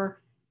Jews were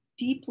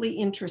deeply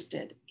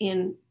interested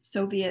in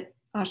Soviet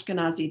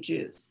Ashkenazi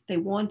Jews. They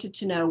wanted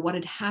to know what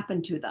had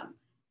happened to them.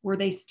 Were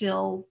they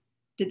still,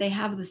 did they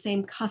have the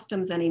same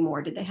customs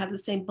anymore? Did they have the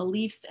same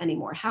beliefs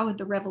anymore? How had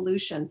the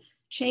revolution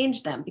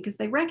changed them? Because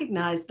they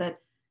recognized that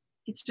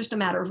it's just a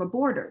matter of a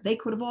border. They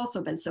could have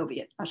also been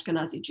Soviet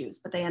Ashkenazi Jews,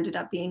 but they ended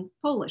up being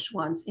Polish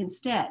ones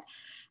instead.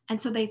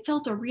 And so they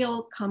felt a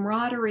real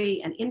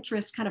camaraderie and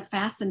interest, kind of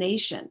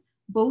fascination,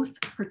 both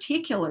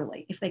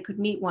particularly if they could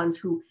meet ones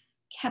who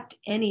kept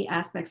any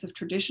aspects of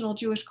traditional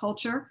Jewish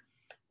culture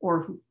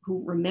or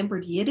who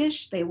remembered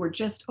Yiddish. They were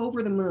just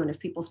over the moon if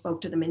people spoke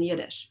to them in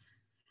Yiddish.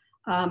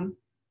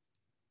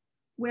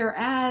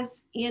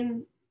 Whereas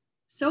in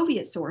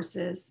Soviet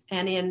sources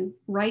and in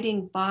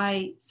writing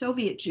by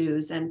Soviet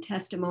Jews and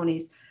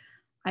testimonies,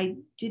 I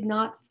did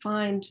not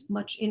find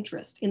much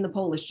interest in the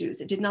Polish Jews.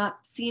 It did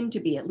not seem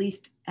to be, at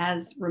least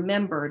as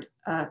remembered,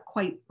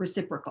 quite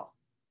reciprocal.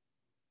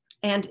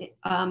 And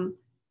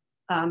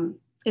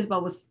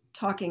Isabel was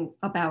talking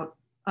about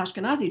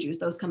Ashkenazi Jews,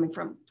 those coming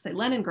from, say,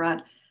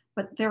 Leningrad,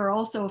 but there are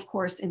also, of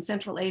course, in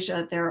Central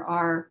Asia, there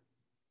are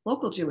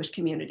local Jewish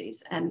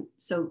communities. And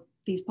so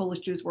these Polish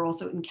Jews were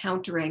also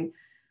encountering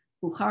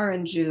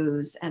Bukharan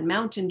Jews and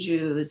Mountain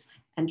Jews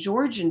and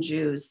Georgian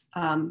Jews,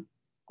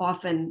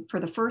 often for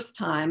the first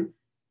time,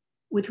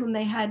 with whom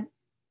they had,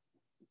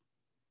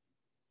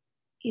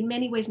 in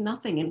many ways,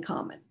 nothing in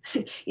common.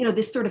 You know,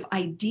 this sort of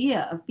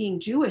idea of being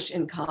Jewish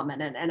in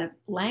common and a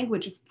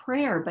language of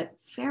prayer, but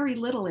very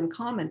little in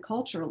common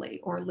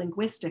culturally or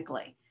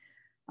linguistically,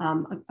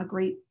 a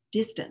great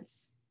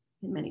distance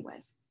in many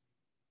ways.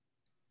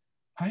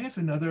 I have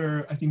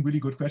another, I think, really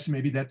good question.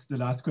 Maybe that's the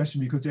last question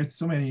because there's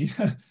so many,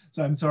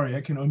 so I'm sorry,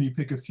 I can only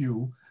pick a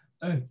few.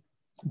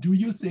 Do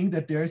you think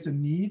that there's a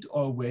need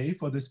or a way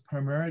for this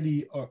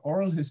primarily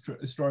oral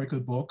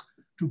historical book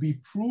to be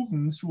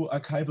proven through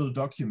archival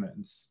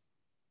documents?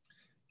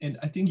 And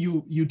I think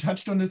you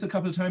touched on this a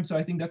couple of times, so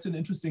I think that's an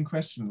interesting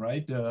question,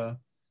 right?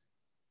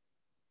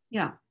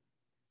 Yeah,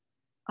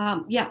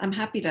 I'm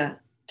happy to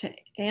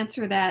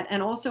answer that.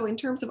 And also in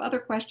terms of other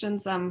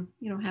questions, I'm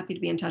happy to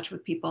be in touch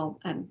with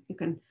people, and you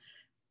can,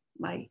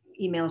 my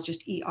email is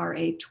just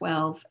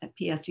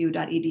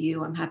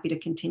era12@psu.edu. I'm happy to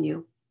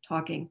continue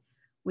talking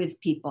with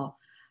people.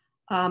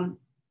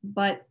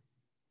 But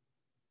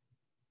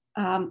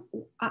I'm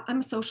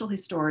a social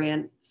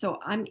historian, so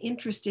I'm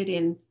interested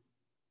in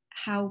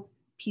how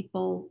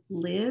people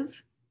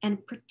live,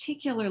 and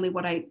particularly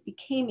what I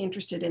became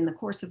interested in the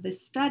course of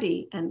this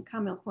study, and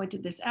Kamil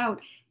pointed this out,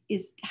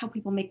 is how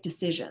people make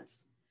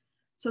decisions.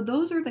 So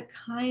those are the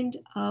kind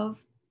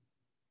of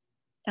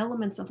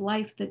elements of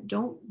life that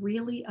don't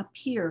really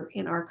appear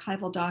in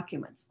archival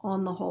documents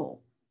on the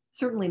whole.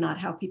 Certainly not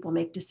how people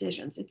make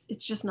decisions.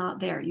 It's just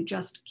not there. You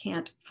just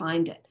can't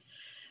find it.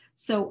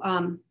 So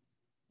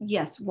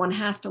yes, one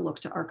has to look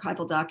to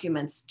archival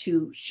documents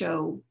to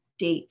show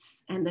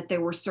dates and that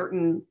there were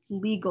certain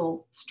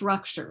legal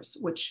structures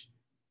which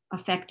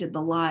affected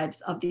the lives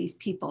of these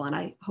people. And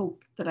I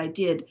hope that I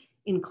did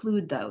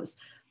include those.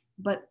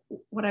 But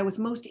what I was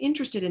most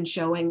interested in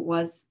showing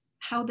was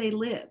how they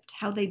lived,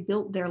 how they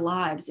built their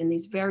lives in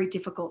these very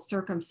difficult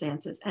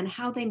circumstances, and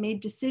how they made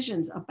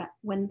decisions about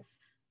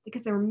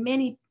because there were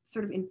many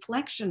sort of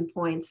inflection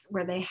points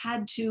where they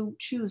had to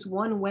choose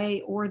one way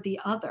or the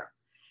other.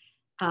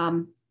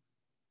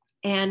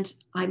 And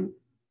I'm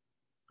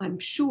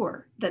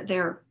sure that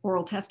their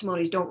oral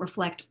testimonies don't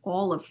reflect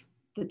all of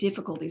the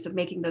difficulties of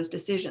making those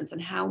decisions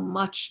and how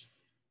much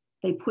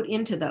they put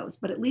into those,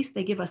 but at least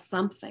they give us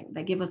something.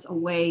 They give us a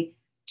way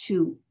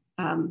to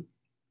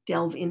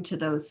delve into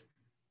those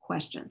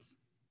questions.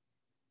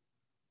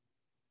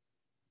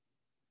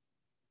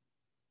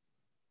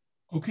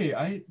 Okay,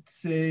 I'd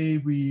say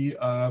we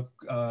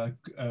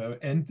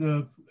end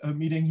the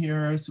meeting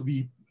here. So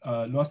we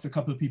lost a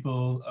couple of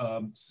people,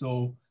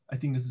 so I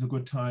think this is a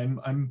good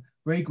time. I'm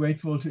very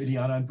grateful to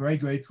Eliyana and very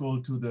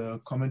grateful to the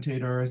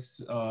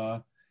commentators.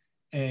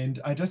 And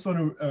I just want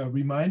to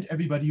remind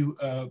everybody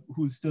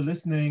who's still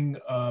listening,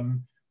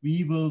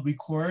 we will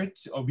record,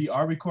 or we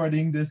are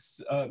recording this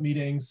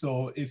meeting.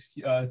 So if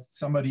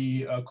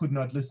somebody could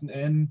not listen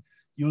in,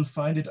 you'll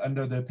find it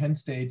under the Penn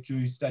State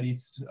Jewish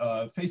Studies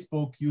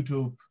Facebook,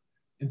 YouTube,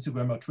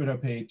 Instagram, or Twitter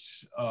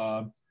page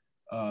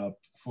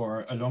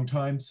for a long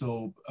time.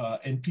 So,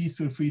 and please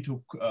feel free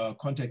to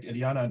contact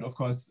Eliyana. And of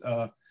course,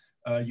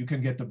 you can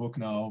get the book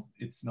now.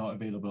 It's now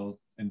available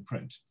in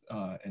print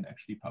and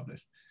actually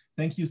published.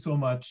 Thank you so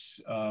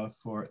much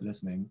for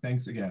listening.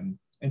 Thanks again.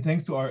 And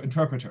thanks to our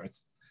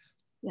interpreters.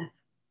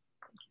 Yes.